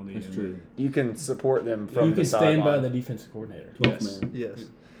penalty. That's and true. You can support them from You the can stand by sideline. the defensive coordinator. 12th Yes. man. Yes.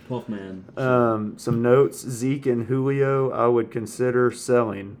 12th man. Some notes. Zeke and Julio, I would consider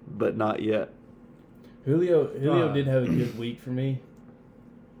selling, but not yet. Julio did have a good week for me,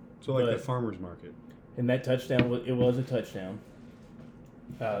 So like the But- farmer's market. and that touchdown was a touchdown.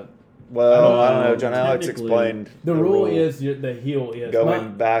 Well, I don't know. John Alex Technically, explained The rule is the heel is going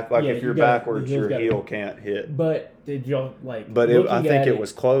not- back. Like yeah, if you're you gotta- backwards, the heel's your gotta- heel can't hit. But did y'all like? But I looking think at it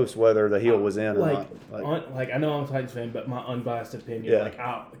was close whether the heel was in or like, not. I know I'm a Titans fan, but my unbiased opinion, Yeah. like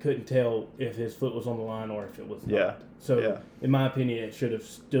I couldn't tell if his foot was on the line or if it was not. Yeah. So Yeah. in my opinion, it should have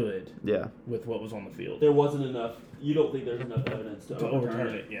stood Yeah. with what was on the field There wasn't enough. You don't think there's enough evidence to to overturn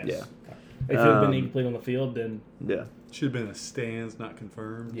it. Yes. Yeah. If it had been Um, incomplete on the field, then Yeah. Mm-hmm. Should have been a stands, not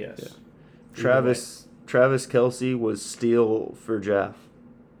confirmed. yes. Yeah. Either Travis Kelsey was steal for Jaff.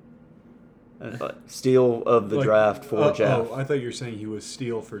 Steal of the Like, draft for Jaff. Oh, I thought you were saying he was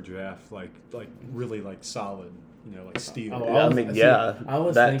steel for draft, like really like solid, like steel. Oh, I mean, yeah, I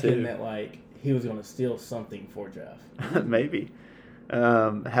was that thinking too. that like he was going to steal something for Jeff. Maybe.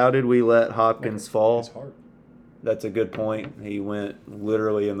 How did we let Hopkins fall? His heart. That's a good point. He went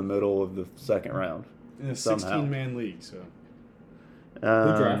literally in the middle of the second round. In a Somehow. 16-man league, so Who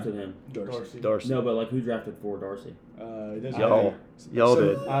drafted him? Darcy. No, but like who drafted for Darcy? it doesn't Y'all. matter. Y'all So,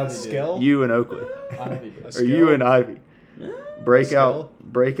 did. Ivy did. Skell? You and Oakley. Ivy did. A Or Skell? you and Ivy. Skell?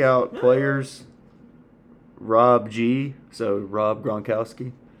 Breakout players. Rob G. So Rob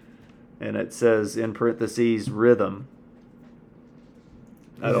Gronkowski. And it says in parentheses rhythm.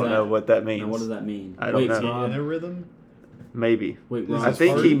 I Who's don't that? know what that means. Now, what does that mean? I don't Wait, know. Rob- In a rhythm? Maybe. Wait, Is Rob, I his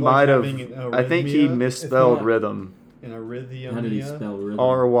think heart he like might have. having an I think he arrhythmia? misspelled not- rhythm. An arrhythmia? how did he spell rhythm?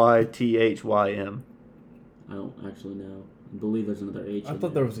 RYTHYM. I don't actually know. I believe there's another H. I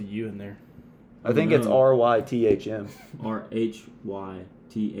thought there was a U in there. I think it's No. RYTHM.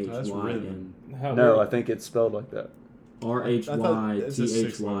 RHYTHYM. How No, I weird. think it's spelled like that.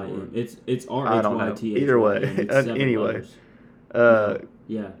 RHYTHYM. word. It's I don't know. RHYTHYM. Either way. It's 7 Anyway. letters.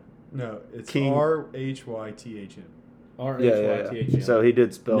 Yeah. No, it's King- RHYTHM. RHYTHM. So he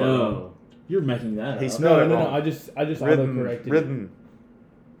did spell it. No. You're making that He up. spelled No. it wrong. I just Rhythm. autocorrected it. Rhythm.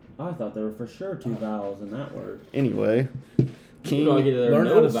 I thought there were for sure 2 vowels in that word. Anyway. You could argue there are Learn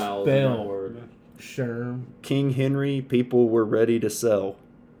no how to vowels in that spell. word. Sherm. King Henry, people were ready to sell.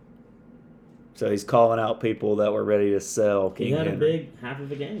 So he's calling out people that were ready to sell King He had a Henry. big half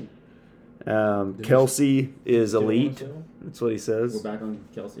of a game. Kelsey is Still elite. wanna That's what he We're says. back on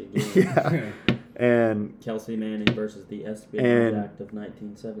Kelsey again. Yeah. And Kelsey Manning versus the Espionage And Act of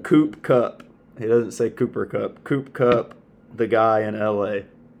 1970. Coop Cup. He doesn't say Cooper Cup. Coop Cup, the guy in LA.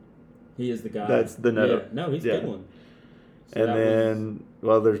 He is the guy. That's the note. Yeah. No, he's Yeah. a good one. So And that then,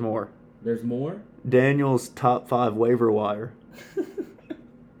 well, there's more. there's more. Daniel's top 5 waiver wire.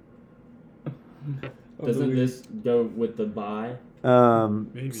 Doesn't this go with the bye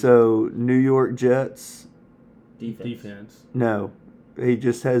Maybe. So New York Jets. Defense. No, he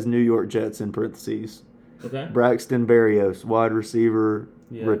just has New York Jets in parentheses. Okay. Braxton Berrios, wide receiver,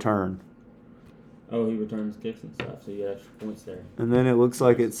 Yeah. return. Oh, he returns kicks and stuff, so you get extra points there. And then it looks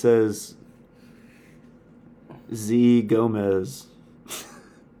like it says Z Gomez.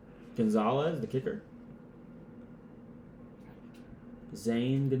 Gonzalez, the kicker.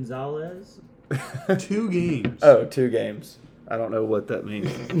 Zane Gonzalez. 2 games. Oh, 2 games. I don't know what that means.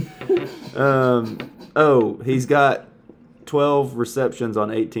 He's got 12 receptions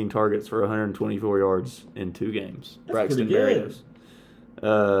on 18 targets for 124 yards in 2 games. That's Braxton pretty good.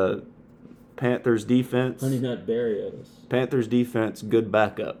 Berrios. Panthers defense. Honey Nut Barrios. Panthers defense, good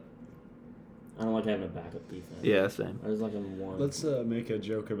backup. I don't like having a backup defense. Yeah, same. I just like having one. Let's make a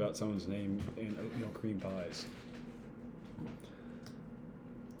joke about someone's name in oatmeal cream pies.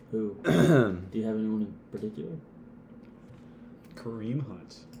 Who? Do you have anyone in particular? Kareem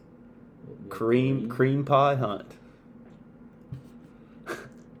Hunt. Cream pie hunt.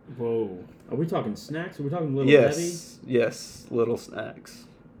 Whoa. Are we talking snacks? Are we talking little Debbie? Yes, little snacks.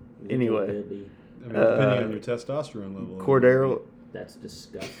 Little Anyway. Debbie. I mean, depending on your testosterone level. Cordero That's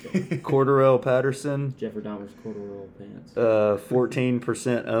disgusting. Cordarrelle Patterson, Jeffrey Dahmer's corduroy pants.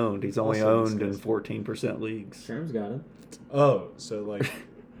 14% owned. He's only Also owned in disgusting. 14% leagues. Sherm's got him. Oh, so like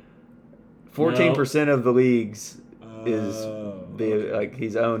 14% of the leagues is okay. like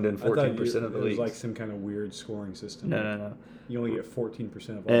he's owned in I thought 14% you- of the it was leagues. like some kind of weird scoring system. No. You only get 14%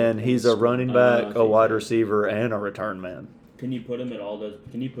 of all. And the he's points a running I back, see a wide that. receiver, and a return man. Can you put him at all those?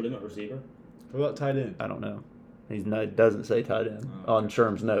 Can you put him at receiver? What about tight end? I don't know. He's not, it doesn't say tight end Oh, on okay.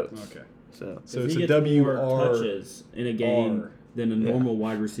 Sherm's notes. Okay. So So If it's he a gets more WR. touches in a game than a Yeah. normal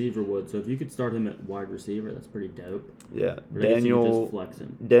wide receiver would. So if you could start him at wide receiver, that's pretty dope. Yeah. But I guess you could just flex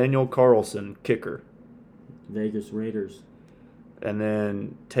him. Daniel Carlson, kicker. Vegas Raiders. And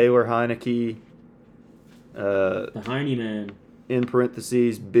then Taylor Heineke, The Heine man. in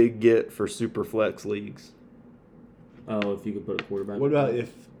parentheses, big get for super flex leagues. Oh, if you could put a quarterback. What about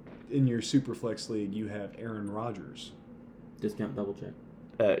if in your Superflex league you have Aaron Rodgers? Discount double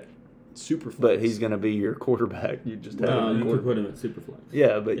check. Superflex. But he's going to be your quarterback. You just have No, him you quarter- could put him at Superflex.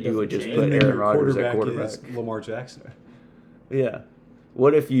 Yeah, but It you would doesn't just change. put and then Aaron your Rodgers at quarterback quarterback. is Lamar Jackson. Yeah.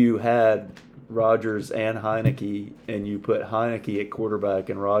 What if you had Rodgers and Heineke, and you put Heineke at quarterback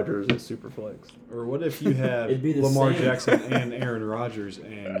and Rodgers at superflex? Or what if you have It'd be the Lamar same. Jackson and Aaron Rodgers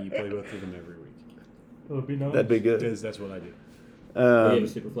and you play both of them every week? It would be nice. That'd be good. Because that's what I do. Do you have a Um,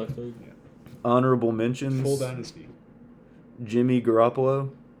 Superflex league? honorable mentions: Full dynasty. Jimmy Garoppolo.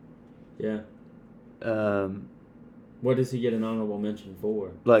 Yeah. What does he get an honorable mention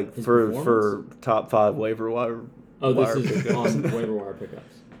for? Like His for performance? top 5 waiver wire. Oh, wire this is pickups. on waiver wire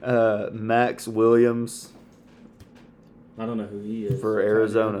pickups. Max Williams I don't know who he is. for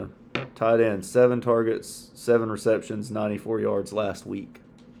Arizona. Tight end, 7 targets, 7 receptions, 94 yards last week.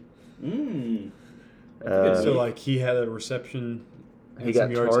 Mm. So, like, he had a reception, He had got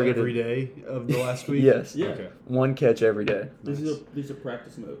some yards targeted. every day of the last week? Yes. Yeah. Okay. 1 catch every day. These are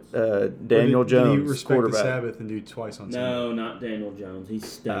practice notes. Daniel Or did he Jones, respect quarterback. the Sabbath and do twice on Sunday? No, not Daniel Jones. He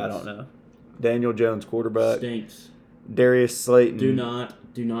stinks. I don't know. Daniel Jones, quarterback. Stinks. Darius Slayton.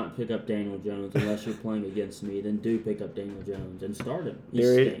 Do not pick up Daniel Jones unless you're playing against me. Then do pick up Daniel Jones and start him. He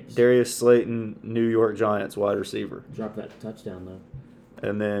stinks. Darius Slayton, New York Giants wide receiver. Drop that touchdown though.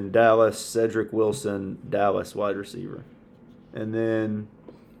 And then Dallas, Cedric Wilson, Dallas wide receiver. And then,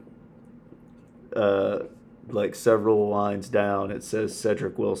 like several lines down, it says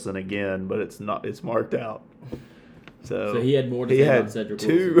Cedric Wilson again, but it's not. It's marked out. So So he had more to he say had about Cedric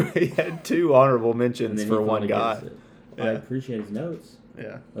two. Wilson. He had 2 honorable And mentions then he for fought one guy. against it. I Yeah. appreciate his notes.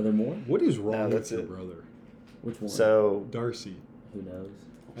 Yeah. Are there more? What is wrong No, with that's your it. brother? Which one? So Darcy. Who knows?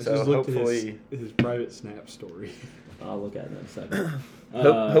 I So just looked hopefully- at his private Snap story. I'll look at it in a second.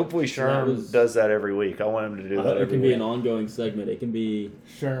 hopefully so that Sherm was- does that every week. I want him to do I that hope it every can be week. an ongoing segment. It can be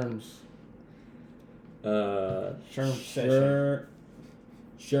Sherm's uh, Sherm session.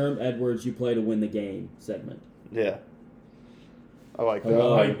 Sherm Edwards, you play to win the game segment. Yeah. I like that.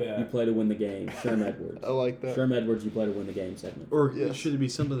 Hello, like that. you play to win the game. Sherm Edwards. I like that. Sherm Edwards, you play to win the game segment. Or Yes. should it be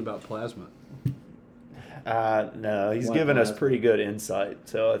something about plasma? No, he's Why given us plasma? pretty good insight,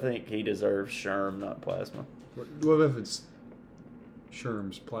 so I think he deserves Sherm, not plasma. What if it's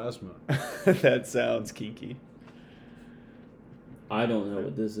Sherm's plasma? That sounds kinky. I don't know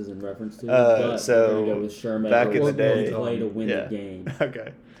what this is in reference to, Uh, but so, we're gonna go with Sherm back Edwards. in the day- you play to win Yeah. the game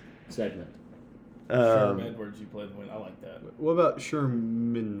Okay. segment. Sherm Edwards, you played the win. I like that. What about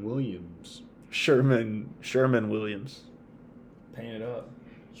Sherman Williams? Sherman Williams. Paint it up.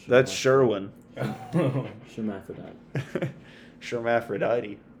 That's Sherwin. Shermaphrodite.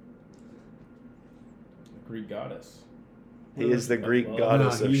 Shermaphrodite. Greek goddess. He is the Greek Nah,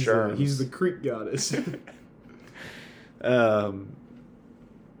 goddess of he's Sherms. he's the Creek goddess.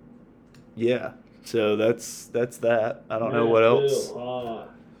 Yeah. So that's that. I don't know what else.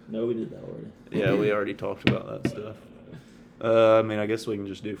 No, we did that already. Yeah, we already talked about that stuff. I mean, I guess we can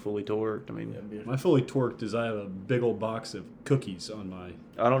just do fully torqued. I mean, My fully torqued is I have a big old box of cookies on my.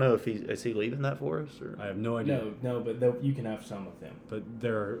 I don't know if is he leaving that for us or. I have no idea. No, but you can have some of them. But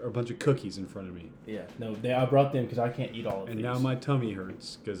there are a bunch of cookies in front of me, Yeah, no, I brought them because I can't eat all of and these. now my tummy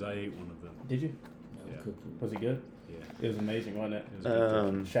hurts because I ate one of them. Did you? No, Yeah. cookie. Was it good? Yeah, It was amazing, wasn't it? it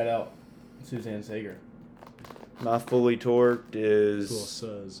was good. Shout out Suzanne Sager. My fully torqued is Cool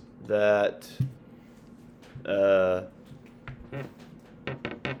suz. that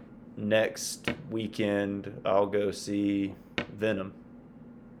next weekend I'll go see Venom,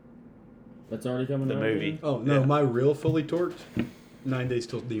 That's already coming the out. movie. Oh no, Yeah. my real fully torqued. 9 Days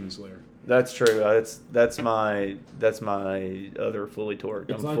Till Demon Slayer. That's true. That's my other fully torqued.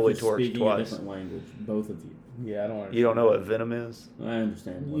 It's I'm like fully you're torqued speaking a twice. different language, both of you. Yeah, I don't understand. You don't know what Venom is? I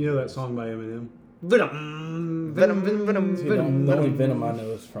understand. what You know it that is. song by Eminem? Venom, Venom, Venom, Venom, See, the only venom I know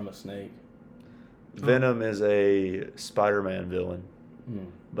is from a snake. Venom is a Spider-Man villain,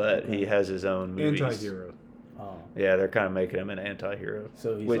 but he has his own movies. Anti-hero. Oh, Yeah, they're kind of making him an anti-hero,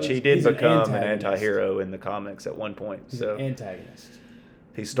 so he's which like- he did he's an become an antagonist. anti-hero in the comics at one point. He's So an antagonist.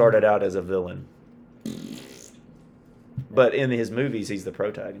 he started out as a villain, but in his movies, he's the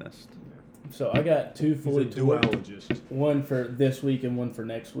protagonist. So I got 2 He's fully a torqued. duologist. One for this week and one for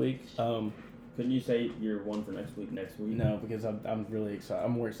next week. Couldn't you say your one for next week? No, because I'm really excited.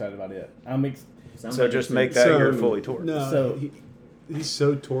 I'm more excited about it. Sounds So like just it's make in- that So- your fully torqued. No, So- he's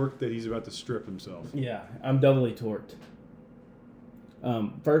so torqued that he's about to strip himself. Yeah, I'm doubly torqued.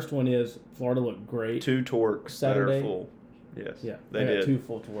 First one is Florida looked great. 2 torques that Saturday. are full. Yes. Yeah, They I got did. 2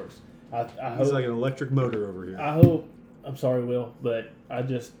 full torques. I He's hope. like an electric motor over here. I hope. I'm sorry, Will, but I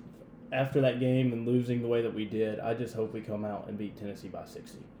just after that game and losing the way that we did, I just hope we come out and beat Tennessee by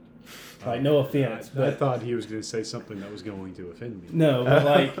 60. Like, no offense, I but thought he was going to say something that was going to offend me. no, but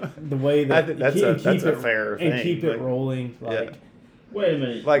like the way I that think that's and a keep fair and thing. keep it Like, rolling. Like, Wait a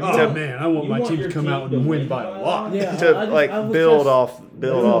minute. Like, Oh to- man, I want You my want team your to come team out to and win win by by a a lot. lot? yeah, to I like was build just- off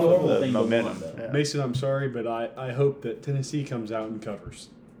That's a of normal the thing to momentum. want, though. Yeah. Mason, I'm sorry, but I hope that Tennessee comes out and covers.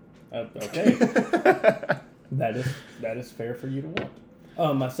 Okay, that is fair for you to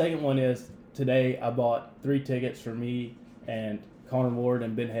want. My second one is today I bought 3 tickets for me and Connor Ward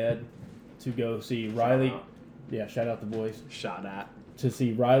and Ben Head to go see Riley. Yeah, shout out the boys. Shot at. To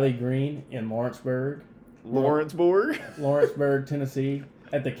see Riley Green in Lawrenceburg, Tennessee,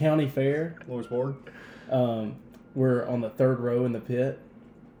 at the county fair. Lawrence Board. We're on the 3rd row in the pit.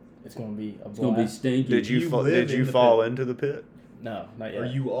 It's going to be a It's gonna be blast. stinky. Did you You fall, live did in you the fall pit. into the pit? No, not yet. Are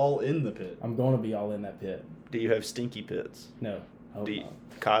you all in the pit? I'm going to be all in that pit. Do you have stinky pits? No, I hope Do you, not.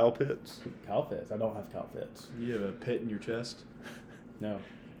 Kyle pits? Cow fits. I don't have cow fits. You have a pit in your chest? No.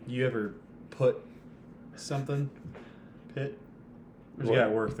 You ever put something? Pit? There's a What? guy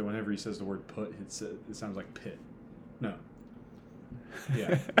at work that whenever he says the word put, it sounds like pit. No.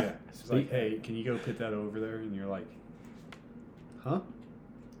 Yeah, yeah. It's like, hey, can you go put that over there? And you're like, huh?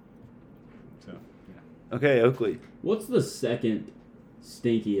 So, yeah. Okay, Oakley. What's the second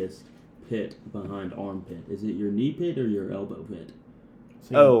stinkiest pit behind armpit? Is it your knee pit or your elbow pit?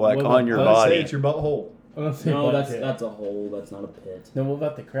 See, Oh, like what on about- your I would body. say it's your butthole. I'm gonna say No, butt that's pit. that's a hole. That's not a pit. No, what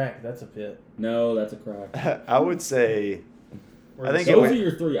about the crack? That's a pit. No, that's a crack. I would say Or I the think it Those would- are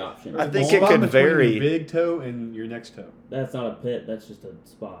your 3 options. I think spot it could between vary. Your big toe and your next toe. That's not a pit. That's just a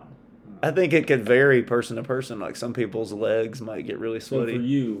spot. I think it could vary person to person. Like some people's legs might get really So for sweaty.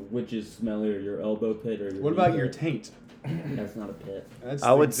 you, which is smellier, your elbow pit or your? What knee about your pit? taint? That's not a pit. That's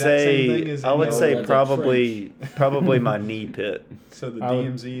I the would exact same thing say as I would any say that's a probably my knee pit. So the I would-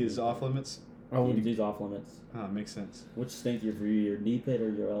 DMZ is off limits? I would, DMZ's off limits. Oh, makes sense. Which stinkier for you, your knee pit or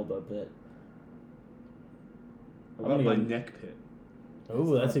your elbow pit? What I'm about gonna my go- neck pit?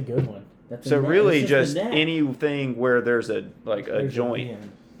 oh, that's a good one. That's a So neck- really it's just a neck. anything where there's a There's joint.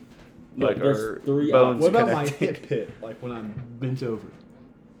 bend. Look, like there's our 3 bones. What options. about my connecting. hip pit? Like when I'm bent over.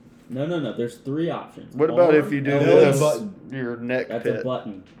 No. There's 3 options. What about Arm, if you do elbow, belly this? button. Your neck That's pit. a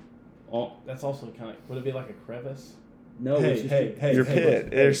button. Oh, That's also kind of. Would it be like a crevice? no, Hey, it's just hey, hey, Your hey, pit. hey,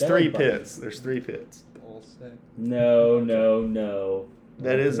 There's belly 3 button. pits. There's 3 pits. Ball sack. No.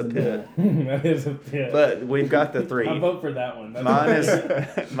 That is a pit. That is a pit. But we've got the I 3. vote for that one.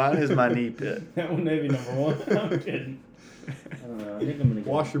 That's Mine is my knee pit. that one may be number 1. I'm kidding. I don't know. I think I'm gonna go.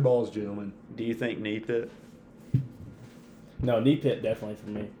 Wash your balls, gentlemen. Do you think knee pit? No, knee pit definitely for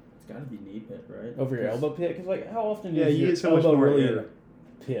me. It's got to be knee pit, right? Over your elbow pit, because like how often Yeah, is you your get so much elbow more really air. in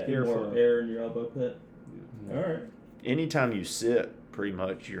a pit? Air More flow. air in your elbow pit. No. All right. Anytime you sit, pretty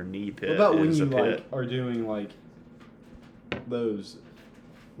much your knee pit What about when is you a pit. like are doing like those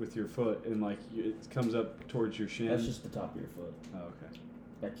with your foot and like it comes up towards your shin? That's just the top of your foot. Oh, okay.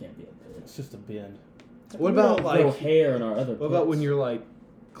 That can't be a pit. It's just a bend. What We about, don't grow like- hair in our other? What about when pits? you're like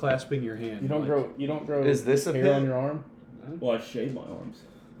clasping your hand? You don't like, grow. You don't grow. Is this a hair pit? on your arm? Well, I shave my arms.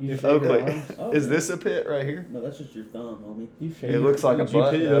 You If- shave your Oakley, arms? Oh, is yeah. this a pit right here? No, that's just your thumb, homie. You shave. It your- looks like a Would you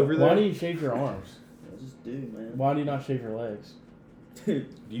butt. pit it though. over there? Why do you shave your arms? I just do, man. Why do you not shave your legs? Dude.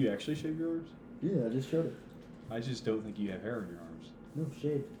 Do you actually shave your arms? Yeah, I just showed it. I just don't think you have hair on your arms. No,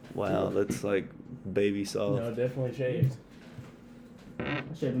 shaved. Wow, that's like baby soft. No, definitely shaved. I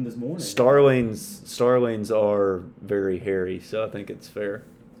shaved him this morning. Starlings are very hairy, so I think it's fair.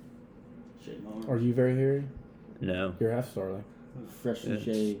 Shaved my arms. Are you very hairy? No, You're half starling. Freshly It's-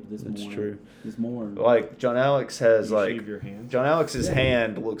 shaved this it's morning. true. This morning. Like John Alex has You like shave your hands. John Alex's Yeah.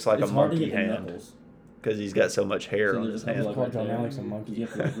 hand looks like it's a hard to monkey get the hand knuckles. because he's got so much hair So on there's his a couple hand. like Call right John there. Alex a monkey. You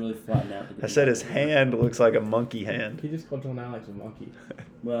have to like really flatten out. To get I the said his knuckles. hand looks like a monkey hand. He just called John Alex a monkey.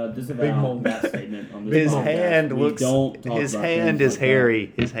 Well, Big disavow mole. that statement on this His podcast. hand We looks. Don't talk His about hand things is like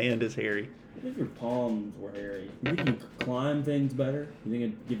hairy. His hand is hairy. That. What if your palms were hairy? You think you could climb things better? You think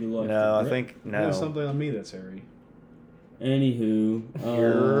it'd give you a little No, I extra grip? think You no. have something on me that's hairy. Anywho,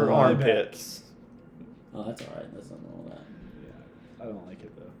 Your my armpits. Oh, that's all right. That's not all that. Yeah, I don't like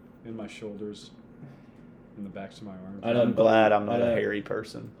it though. And my shoulders, and the backs of my arms. I don't- I'm glad I'm not I a don't- hairy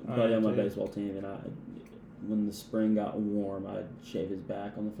person. Buddy on my too. baseball team, and when the spring got warm, I'd shave his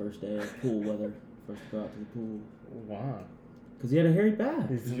back on the first day of pool weather. First to go out to the pool. Wow. Because he had a hairy back.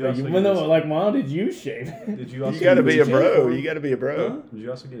 Like, Mom, did you shave? Did you also You got to get be his a tape for bro. him? You got to be a bro. Huh? Did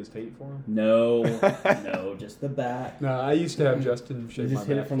you also get his tape for him? No, no, just the back. No, I used to have Justin You shave my just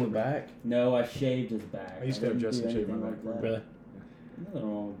hit back it from the for me. back? No, I shaved his back. I used to have didn't Justin do shave my anything back. like that. Really? Nothing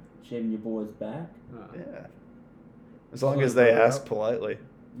wrong with shaving your boy's back. Yeah. As long as they ask politely.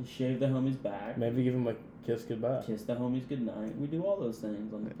 You shave the homie's back. Maybe give him a kiss goodbye. Kiss the homies goodnight. We do all those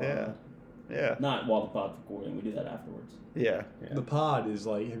things on the pod. Yeah. Yeah. Not while the pod's recording. We do that afterwards. Yeah. Yeah. The pod is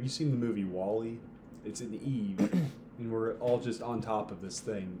like, have you seen the movie WALL-E? It's an Eve, and we're all just on top of this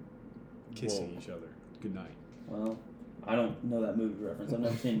thing, kissing each other. Good night. Well, I don't know that movie reference. I've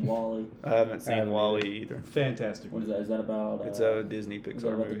never seen WALL-E. I haven't seen haven't WALL-E either. Fantastic. What is that? Is that about? It's a Disney is that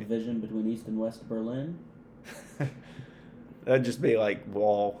Pixar about the movie. division between East and West Berlin? That'd just be like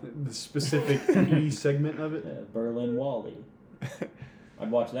Wall. The specific E segment of it. Yeah, Berlin WALL-E. I'd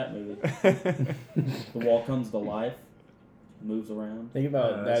watch that movie. The wall comes to life, moves around. Think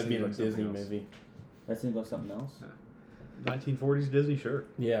about that that being a seems like Disney something else. movie. That seems like something else. 1940s Disney, sure.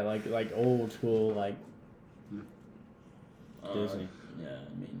 Yeah, like old school, like Disney. Yeah,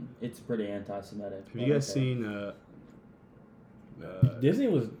 I mean, it's pretty anti-Semitic. Have you guys Okay. seen? Disney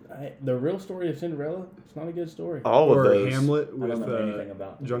was the real story of Cinderella. It's not a good story. All of or those. Hamlet I don't with know anything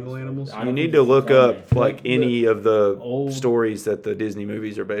about the jungle story. animals? I You don't need think to you should look tell up me. like any of the old- stories that the Disney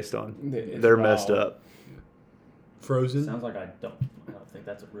movies are based on. It's They're raw. messed up. Frozen. Sounds like I don't think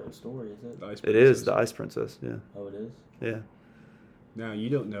that's a real story, is it? The Ice It is Princess. the Ice Princess. Yeah. Oh, it is. Yeah. Now you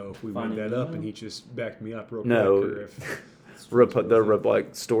don't know if we made Finding that up Nemo? and he just backed me up real No. quick, or if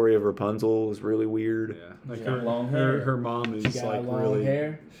Like story of Rapunzel is really weird. yeah, like She got her long her, hair. her mom She is got like long really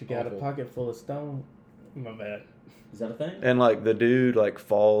hair. She got awful. a pocket full of stone. My bad. Is that a thing? And like the dude like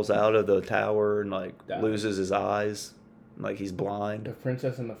falls out of the tower and like Dies. loses his eyes, like he's The blind.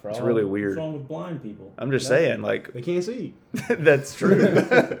 Princess and the Frog. It's really What's weird. wrong with blind people? I'm just saying, like They can't see. that's true.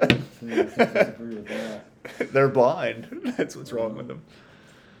 I can't disagree with that. They're blind. That's what's wrong with them.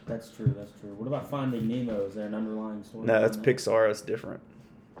 That's true. That's true. What about Finding Nemo? Is there an underlying story? No, that's behind that? Pixar. It's different.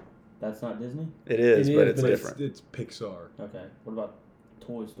 That's not Disney. It is, It but is, it's but different. It's Pixar. Okay. What about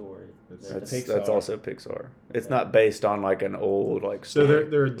Toy Story? That's- Is that That's Pixar. also Pixar. It's Okay. not based on like an old like. So Story.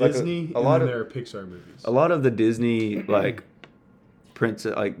 there are Like Disney a and lot then of there are Pixar movies. a lot of the Disney like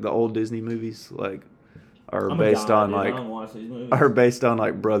princess like the old Disney movies like are I'm based a guy, on dude. I like don't watch these movies. are based on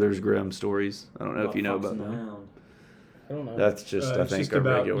like Brothers Grimm stories. I don't know if you know Fox about and the them. Hound. I don't know. That's just I it's think just a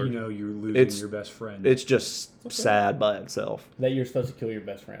about regular. you know you're losing It's- your best friend. It's just Okay. sad by itself. that you're supposed to kill your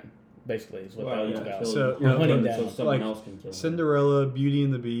best friend. Basically, is what Well, that yeah, was about. kill- So, kill no, hunting him down. so someone Like, else can kill him. Cinderella, Beauty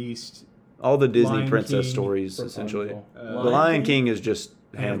and the Beast, All the Disney Lion princess King, stories, Rapunzel. essentially. Uh, The Lion King is just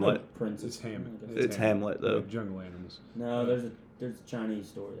Hamlet. Hamlet. Princess. It's Hamlet. I guess. It's Hamlet, though. Like jungle animals. No, there's a Chinese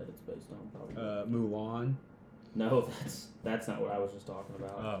story that it's based on. Probably. Mulan. No, that's not what I was just talking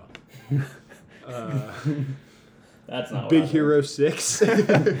about. Oh. That's not Big what I Hero 6.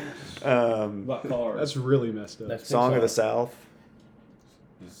 Um, What about Cars? That's really messed up. That's Song of Pixar. the South,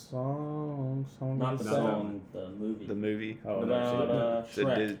 Song not of the the South. song, the movie. the movie. Oh, What no, about It's a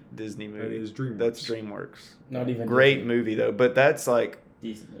Shrek? Disney That movie. is DreamWorks. That's DreamWorks. not even Great Disney. movie though, but that's like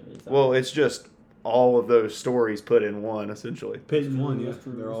Decent movie. It's well, it's just all of those stories put in one essentially. Pit and one, yeah. That's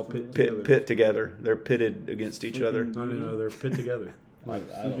true, They're all that's true. pit together. Pit together. They're pitted against each other. No, they're pit together. Like,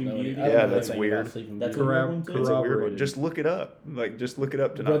 I don't Sleeping know. Beauty? I don't Yeah, know that's anything weird. about Sleeping That's Beauty. a weird one, too? It's a weird one. Corroborated. Just look it up. Like just look it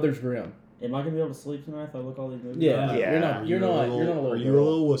up tonight. Brothers Grimm. Am I gonna be able to sleep tonight if I look all these movies? Yeah, Yeah. you're not. You're not. You're not a little. Are you a girl.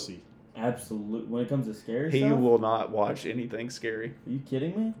 little wussy? Absolutely. When it comes to scary He stuff, will not watch anything scary. are you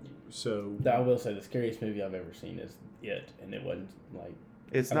kidding me? So I will say the scariest movie I've ever seen is It, and it wasn't like.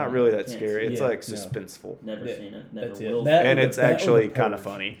 It's I not don't really know. that Can't scary. see It's it. like No. suspenseful. Never Yeah, seen it. Never that's will. it. That- And or it's the- that or actually the kind of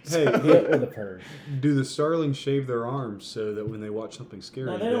Purge. funny. hey, It or the Purge. do the starlings shave their arms so that when they watch something scary?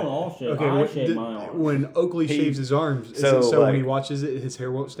 No, they don't all shave. Okay, I when, shave my arms. when Oakley He- shaves his arms, is so, it so when he like- watches it, his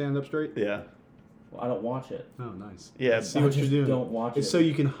hair won't stand up straight? Yeah. Well, I don't watch it. Oh, nice. Yeah. I see I what just you're doing. don't watch It's it. so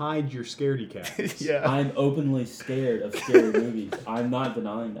you can hide your scaredy cat. Yeah. I'm openly scared of scary movies. I'm not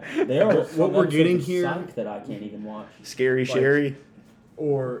denying that. There are What we're getting here- Psych that I can't even watch. Scary Like, Sherry.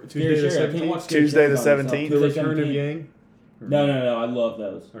 Or Scary Tuesday the Sherry, I can't watch 17th. Scary Tuesday the Sherry by myself. 17th. The Tuesday Return of 17th. Yang. No. I love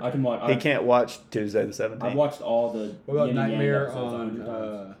those. Okay. I can watch. He can't watch Tuesday the 17th. I've watched all the. What about Yin and Yang Nightmare episodes on 100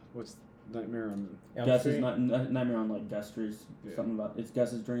 times. what's Nightmare on? Elm Gus's Street? Nightmare on like Gustry's Yeah. something about it's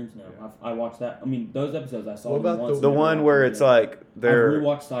Gus's dreams. No, Yeah. I watched that. I mean, those episodes I saw. What them about once the and never one watched where them it's again. like I've they're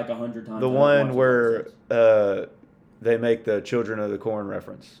rewatched like 100 times. the and I've watched one those where episodes. they make the Children of the Corn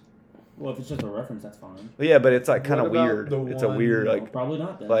reference. Well, if it's just a reference, that's fine. But yeah, but it's like kind What of about weird. the It's a one- weird No, like probably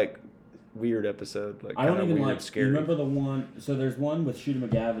not then. like weird episode. Like I don't kinda even weird, like. scary. You remember the one? So there's one with Shooter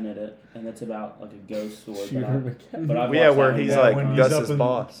McGavin in it, and it's about like a ghost story. But I've Yeah, watched where that he's one like when he's Gus's up in-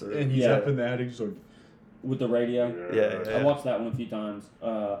 boss. And he's Yeah. up in the attic, just like, with the radio. Yeah. I watched that one a few times.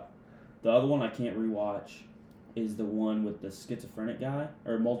 The other one I can't rewatch is the one with the schizophrenic guy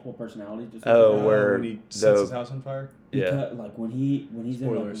or multiple personalities. Oh, where when he the- sets his house on fire. Yeah. Because, like when he's in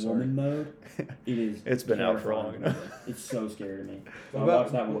Spoiler, like woman mode, it is. It's been out for terrifying. long enough. It's so scary to me. So What I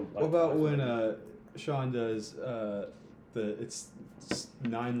watched that about, one. what about when Sean does it's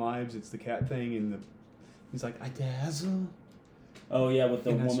 9 lives? It's the cat thing, and he's like, I dazzle. Oh yeah, with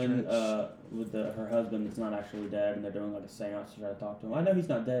the in a woman, stretch. with her husband that's not actually dead, and they're doing like a seance to try to talk to him. I know he's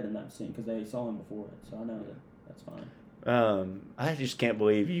not dead in that scene because they saw him before it, so I know that's fine. I just can't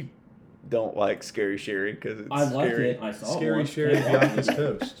believe you don't like Scary Sherry because it's I like scary. it. I saw Scary it once. Sherry Can't watch Beyond it the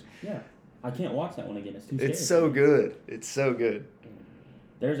again. Coast. Yeah, I can't watch that one again. It's too scary. It's so good. It's so good.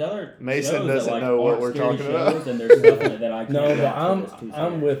 There's other Mason shows doesn't that, like, know what aren't we're scary talking about. shows, and there's stuff in it that I can't No, watch but because it's too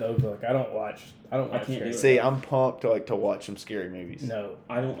I'm scary. with Oak. I don't watch. can't scary do it. See, I'm pumped to watch some scary movies. No,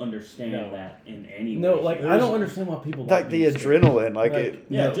 I don't understand No. that in any no, way. like I There's- don't understand why people Like the being scared. adrenaline, like Like, it.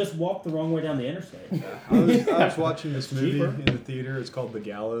 Yeah, No. just walk the wrong way down the interstate. I was watching this movie Cheaper. in the theater. It's called The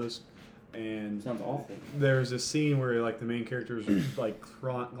Gallows, and Sounds awful. there's a scene where like the main characters are like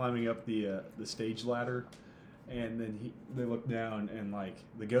climbing up the stage ladder, and then they look down and like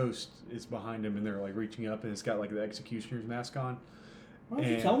the ghost is behind him, and they're like reaching up, and it's got like the executioner's mask on. Why don't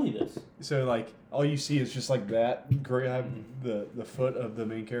you And- tell me this? So like all you see is just like that grab the foot of the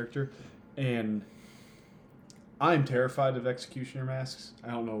main character, and I'm terrified of executioner masks.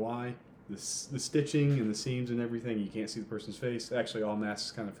 I don't know why. The stitching and the seams and everything, you can't see the person's face. Actually, all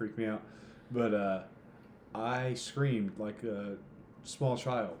masks kind of freak me out. But I screamed like a small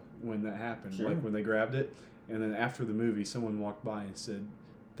child when that happened, Sure. like when they grabbed it. And then after the movie, someone walked by and said,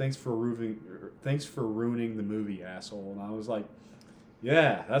 thanks for ruining the movie, asshole." And I was like,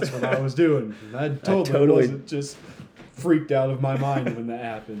 yeah, that's what I was doing. I totally wasn't just freaked out of my mind when that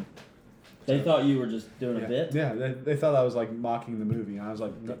happened. They thought you were just doing a Yeah, bit. yeah, they thought I was like mocking the movie, and I was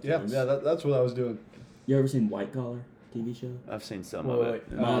like, yeah, that's what I was doing. You ever seen White Collar TV show? I've seen some Wait, of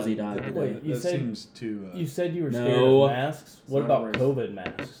it. Mozzie died today. Wait, you that said- seems too. You said you were No. scared of masks. What not about racist. COVID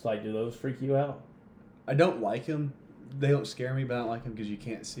masks? Like, do those freak you out? I don't like them. They don't scare me, but I don't like them because you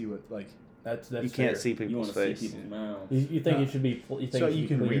can't see what like. That's You can't fair. see You people's want to see face. people's mouths. You think No. it should be? You think So it should you be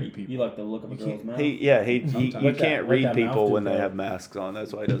can clear? read people. You like to look up a You girl's can't- mouth. You Sometimes. What can't that read mouth people do when they though. have masks on.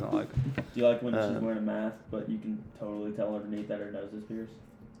 That's why he doesn't like them. Do you like when Uh, she's wearing a mask, but you can totally tell underneath that her nose is pierced?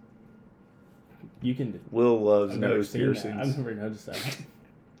 You can. Will loves I've never nose seen that. piercings. I've never noticed that.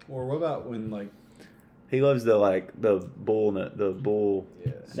 Or what about when like He loves the bull nose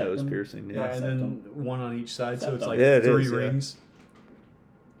Septum? piercing. yeah, Yeah. and then one on each side, so it's Septum. like Yeah, it 3 is, yeah. rings,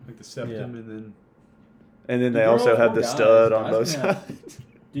 like the septum, Yeah. and then And then The they also girls have or the guys? stud on Guys both can have- sides.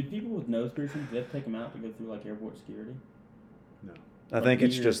 Do people with nose piercings, do they have to take them out to go through like airport security? no. I think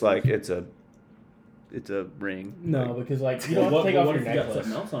it's ears just and like stuff. it's a ring. No, Like, because like you don't have to take what off your if you got necklace.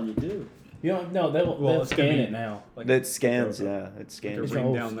 something else on you too? You don't. No, they'll Well, it's gonna scan be- it now. Like that scans. like a- Yeah, it scans. a It's ring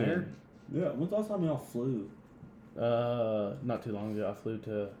all down there. scanned. Yeah. When's the last time y'all flew? Not too long ago, I flew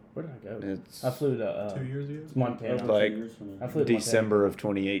to. Where did I go? It's I flew to 2 years ago. Montana. Over Like- 2 years from I now. flew to December of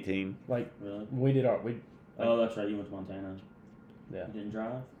 2018. Like Really? we did our Oh, that's right. You went to Montana. yeah. You didn't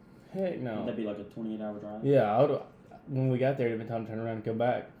drive? Heck Would no. that be like a 28-hour drive? Yeah, I would. When we got there, it'd been time to turn around and come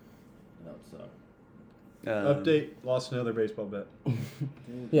back. That would suck. Update: lost another baseball bet. Dude,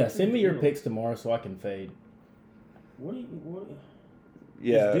 Yeah, what's send the me your deal? picks tomorrow so I can fade. What do you? What?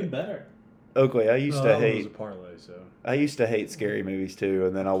 Yeah, Just do better. Oakley. I used No, to that one hate. was a parlay, so I used to hate scary movies too,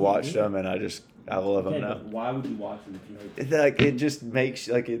 and then I watched them, and I love them Okay, now. but why would you watch them if you hate them? It's like it just makes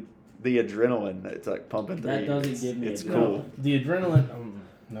like the adrenaline. It's like pumping through. That you. doesn't It's, give me it's adrenaline. cool. The adrenaline.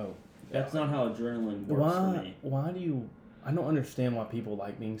 No. That's not how adrenaline works for Why? me. Why do you? I don't understand why people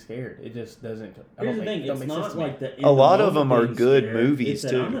like being scared. It just doesn't. I Here's don't the make, thing: don't it's make sense not to me. like the. in A lot the of them moment are being good scared, movies, it's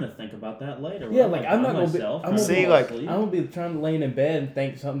that too. I'm gonna think about that later. Yeah, when like, I'm I'm not gonna be- myself, I'm trying gonna to be- fall like- asleep. I'm gonna be trying to lay in bed and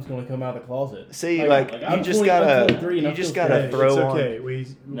think something's gonna come out of the closet. See, Like, like, I'm you just 20 I'm gotta 23 and you I'm just still gotta scared. throw it's on okay. We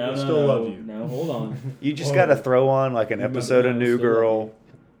No, still love you. No, hold on. you just Whoa. gotta throw on like an You episode of must New still love Girl, you.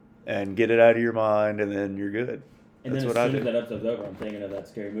 and get it out of your mind, and then you're good. And That's then what as I soon as do. that episode's over, I'm thinking of that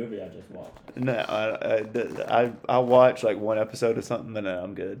scary movie I just watched. No, I watch like one episode of something, and then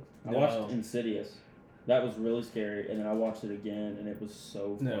I'm good. I No. watched Insidious. That was really scary, and then I watched it again, and it was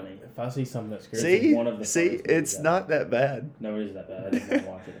so No, funny. if I see something that scares See, me, one of the see, funniest it's movies not that bad. No, it is that bad. I didn't want to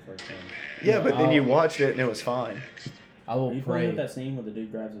watch it the first time. Yeah, No, but then you I'll- watched it and it was fine. I Are will you playing pray. with that scene where the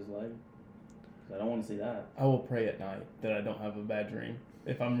dude grabs his leg? 'Cause I don't want to see that. I will pray at night that I don't have a bad dream.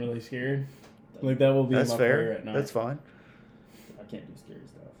 if I'm really scared. Like that will be That's my prayer fair. at night. That's fine. I can't do scary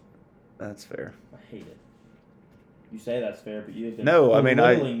stuff. That's fair. I hate it. You say that's fair, but you've been No, I mean,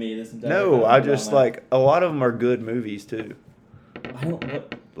 belittling me this entire No, time I about just my- like a lot of them are good movies too. I don't.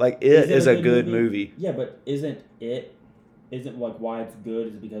 What, Like It is is a good movie. Yeah, but isn't like why it's good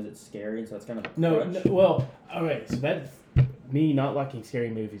is because it's scary, so it's kind of No, crutch? well, all right. So that's me not liking scary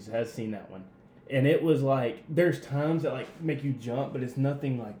movies. Has seen that one, and it was like there's times that like make you jump, but it's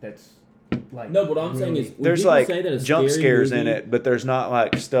nothing like that's like. No, but what I'm saying is when There's people like say that a jump scary scares in movie- it, but there's not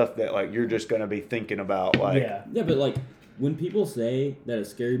like stuff that like you're just gonna be thinking about. Like, yeah. Yeah, but like when people say that a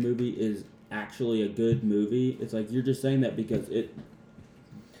scary movie is actually a good movie, it's like you're just saying that because it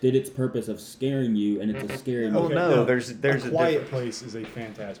did its purpose of scaring you, and it's a scary Oh, movie. no, there's A a Quiet difference. Place is a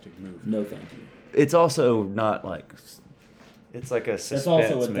fantastic movie. No, thank you. It's also not like it's like a suspense That's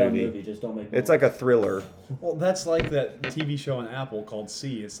also a dumb movie. movie. Just don't make. It's like a thriller. Well, that's like that TV show on Apple called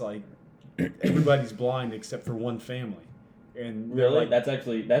See. It's like everybody's blind except for one family, and they're really. like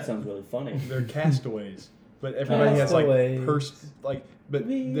That sounds really funny. they're castaways. But everybody has like Castaways. but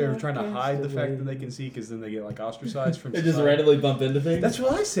We they're are trying to hide the fact that castaways. they can see because then they get like ostracized from. They just society. randomly bump into things. That's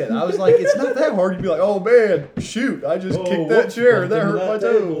what I said. I was like, it's not that hard. You'd be like, oh man, shoot! I just Oh, kicked that whoops, chair. bumped That into hurt my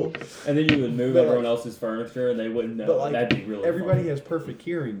that table. toe. And then you would move But, everyone like- else's furniture, and they wouldn't know. But like That'd be really. everybody funny. has perfect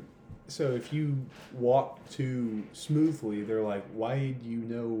hearing, so if you walk too smoothly, they're like, why do you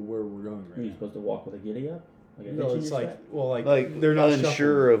know where we're going Are you right now? supposed to walk with a giddy up? Like a No, hitch in it's your like step? well, Like they're not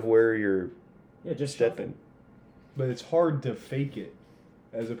unsure shuffling, of where you're Yeah, just stepping. but it's hard to fake it,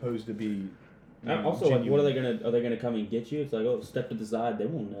 as opposed to be. you know, Also, like, what are they genuine. gonna? Are they gonna come and get you? It's like, oh, step to the side. They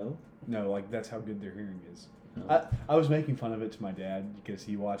won't know. No, like that's how good their hearing is. No. I was making fun of it to my dad because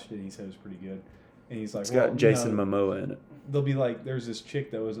he watched it and he said it was pretty good, and he's like, It's well, got Jason you know, Momoa in it. they'll be like, there's this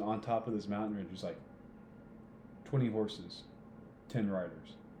chick that was on top of this mountain ridge, was like 20 horses, 10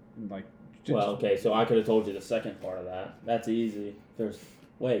 riders, and like. just- Well, okay, so I could have told you the second part of that. That's easy.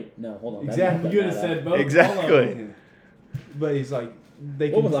 Wait, no, hold on. That Exactly. might You be could have bad. said both. Exactly. Yeah. But he's like, they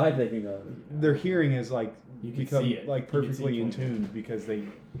What can. was I thinking of? Their hearing is like You can become see it. like You can see perfectly in 20. tune because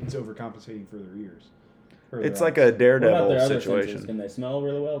it's overcompensating for their ears. Or It's their like eyes. a What about Daredevil their other situation. senses? Can they smell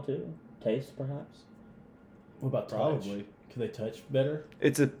really well too? Taste, perhaps. What about touch? Probably. Could they touch better?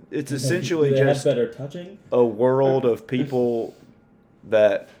 It's Do essentially they just have better touching. a world of people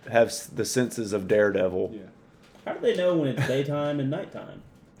that have the senses of Daredevil. Yeah. How do they know when it's daytime and nighttime?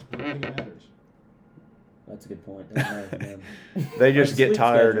 I don't think it matters. That's a good point. Doesn't matter to them. They just My get sleep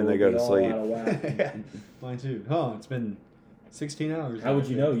tired schedule and they would go be to all sleep. out of whack. Mine too. Huh? It's been 16 hours. How would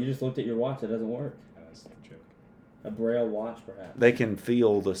you know? You just looked at your watch. It doesn't work. That's the joke. A Braille watch, perhaps. They can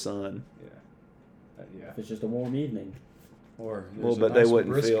feel the sun. Yeah. Yeah. If it's just a warm evening. Or Well, there's a but nice they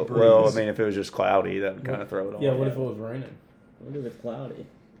wouldn't brisk feel. breeze. Well, I mean, if it was just cloudy, that would kind of throw it on. Yeah. What if it was raining? What if it's cloudy?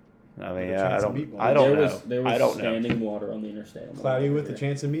 I mean, With a yeah, I chance of don't. meatballs. I don't there know. There was I don't know. standing water on the interstate. on the Cloudy way with a here.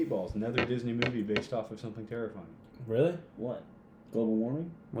 Chance of Meatballs, another Disney movie based off of something terrifying. Really? What? Global warming?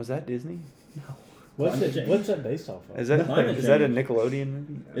 Was that Disney? What's Climate it? change. What's that based off of? Is that Climate is that a change. Nickelodeon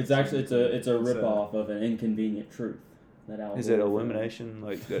movie? It's actually it's a It's rip off of an Inconvenient Truth. That Al Is it Gore film. Illumination?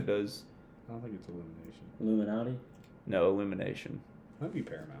 Like that does? I don't think it's Illumination. Illuminati? No, Illumination. Might be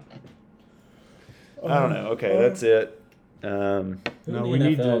Paramount. I don't know. Okay, that's it. Who No, in we the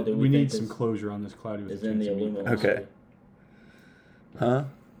need NFL do we need think some is- closure on this Cloudy with Is a in Chance the of Meatballs. Illuminati. Okay. Huh?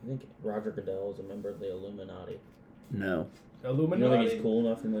 I think Roger Goodell is a member of the Illuminati. No. You don't Illuminati. think he's cool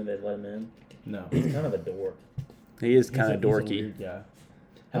enough and they'd let him in? No. He's kind of a dork. He is He's kind a- of he's a dorky. weird guy.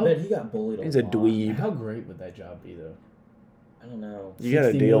 I How- bet he got bullied a He's a lot. dweeb. How great would that job be, though? I don't know. You got to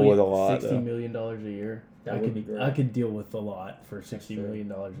 60 deal million- with a lot. $60 Though. million a year. That I would could be great. I could deal with a lot for $60 true.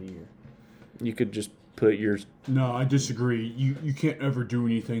 million a year. You could just put your. No, I disagree. You can't ever do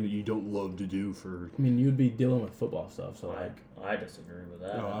anything that you don't love to do for. I mean, you'd be dealing with football stuff, so like. I disagree with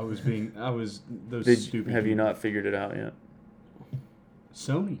that. No, I was those Did stupid. have you people. not figured it out yet?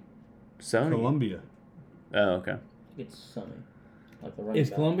 Sony, Sony. Columbia. Oh, okay. I think it's Sunny. Like the running Is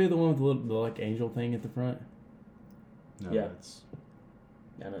back. Columbia the one with the, little, the like angel thing at the front? No, Yeah. it's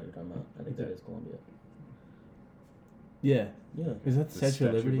Yeah, I know what you're talking about. I think that is Columbia. Yeah. Yeah. Is that the the Statue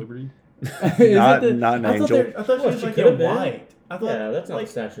of Liberty? Liberty. Is not that the- not an I thought angel. they- I thought she Well, was she like could've in been. white. I thought, Yeah, that's not like,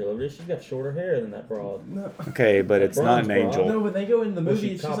 the Statue of Liberty. She's got shorter hair than that broad. no. Okay, but it's not an Bronze angel. No, when they go in the Was movie,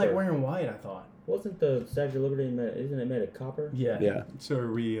 she she's like copper? wearing white. I thought. Wasn't the Statue of Liberty made? Isn't it made of copper? Yeah. Yeah. So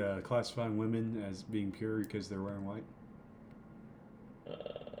are we classifying women as being pure because they're wearing white?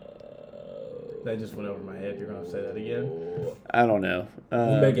 That just went over my head. You're gonna say that again? I don't know.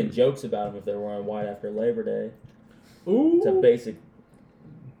 We're making jokes about them if they're wearing white after Labor Day. It's a Ooh. basic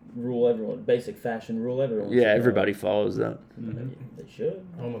rule. Basic fashion rule. Everyone. Yeah, everybody follows that. They should.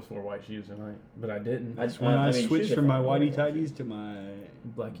 I almost wore white shoes tonight, but I didn't. I- That's when I mean, switched shoes are from my fine. whitey tighties to my.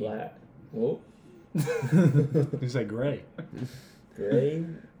 Black. Black. Whoa. It's like gray. Gray.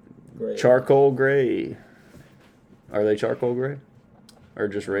 Gray. Charcoal gray. Are they charcoal gray? Or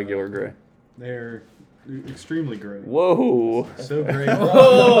just regular gray? They're extremely gray. Whoa. So gray.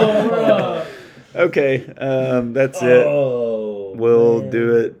 Oh, Okay, that's it. Oh, We'll man.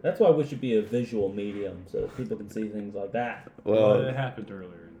 do it. That's why we should be a visual medium so people can see things like that. Well, it Well, happened earlier.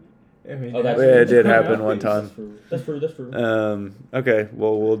 I mean, Oh, that's Yeah, it did happen one That's time. true. That's true. That's true. okay,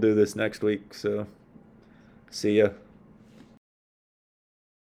 well, we'll do this next week, so see ya.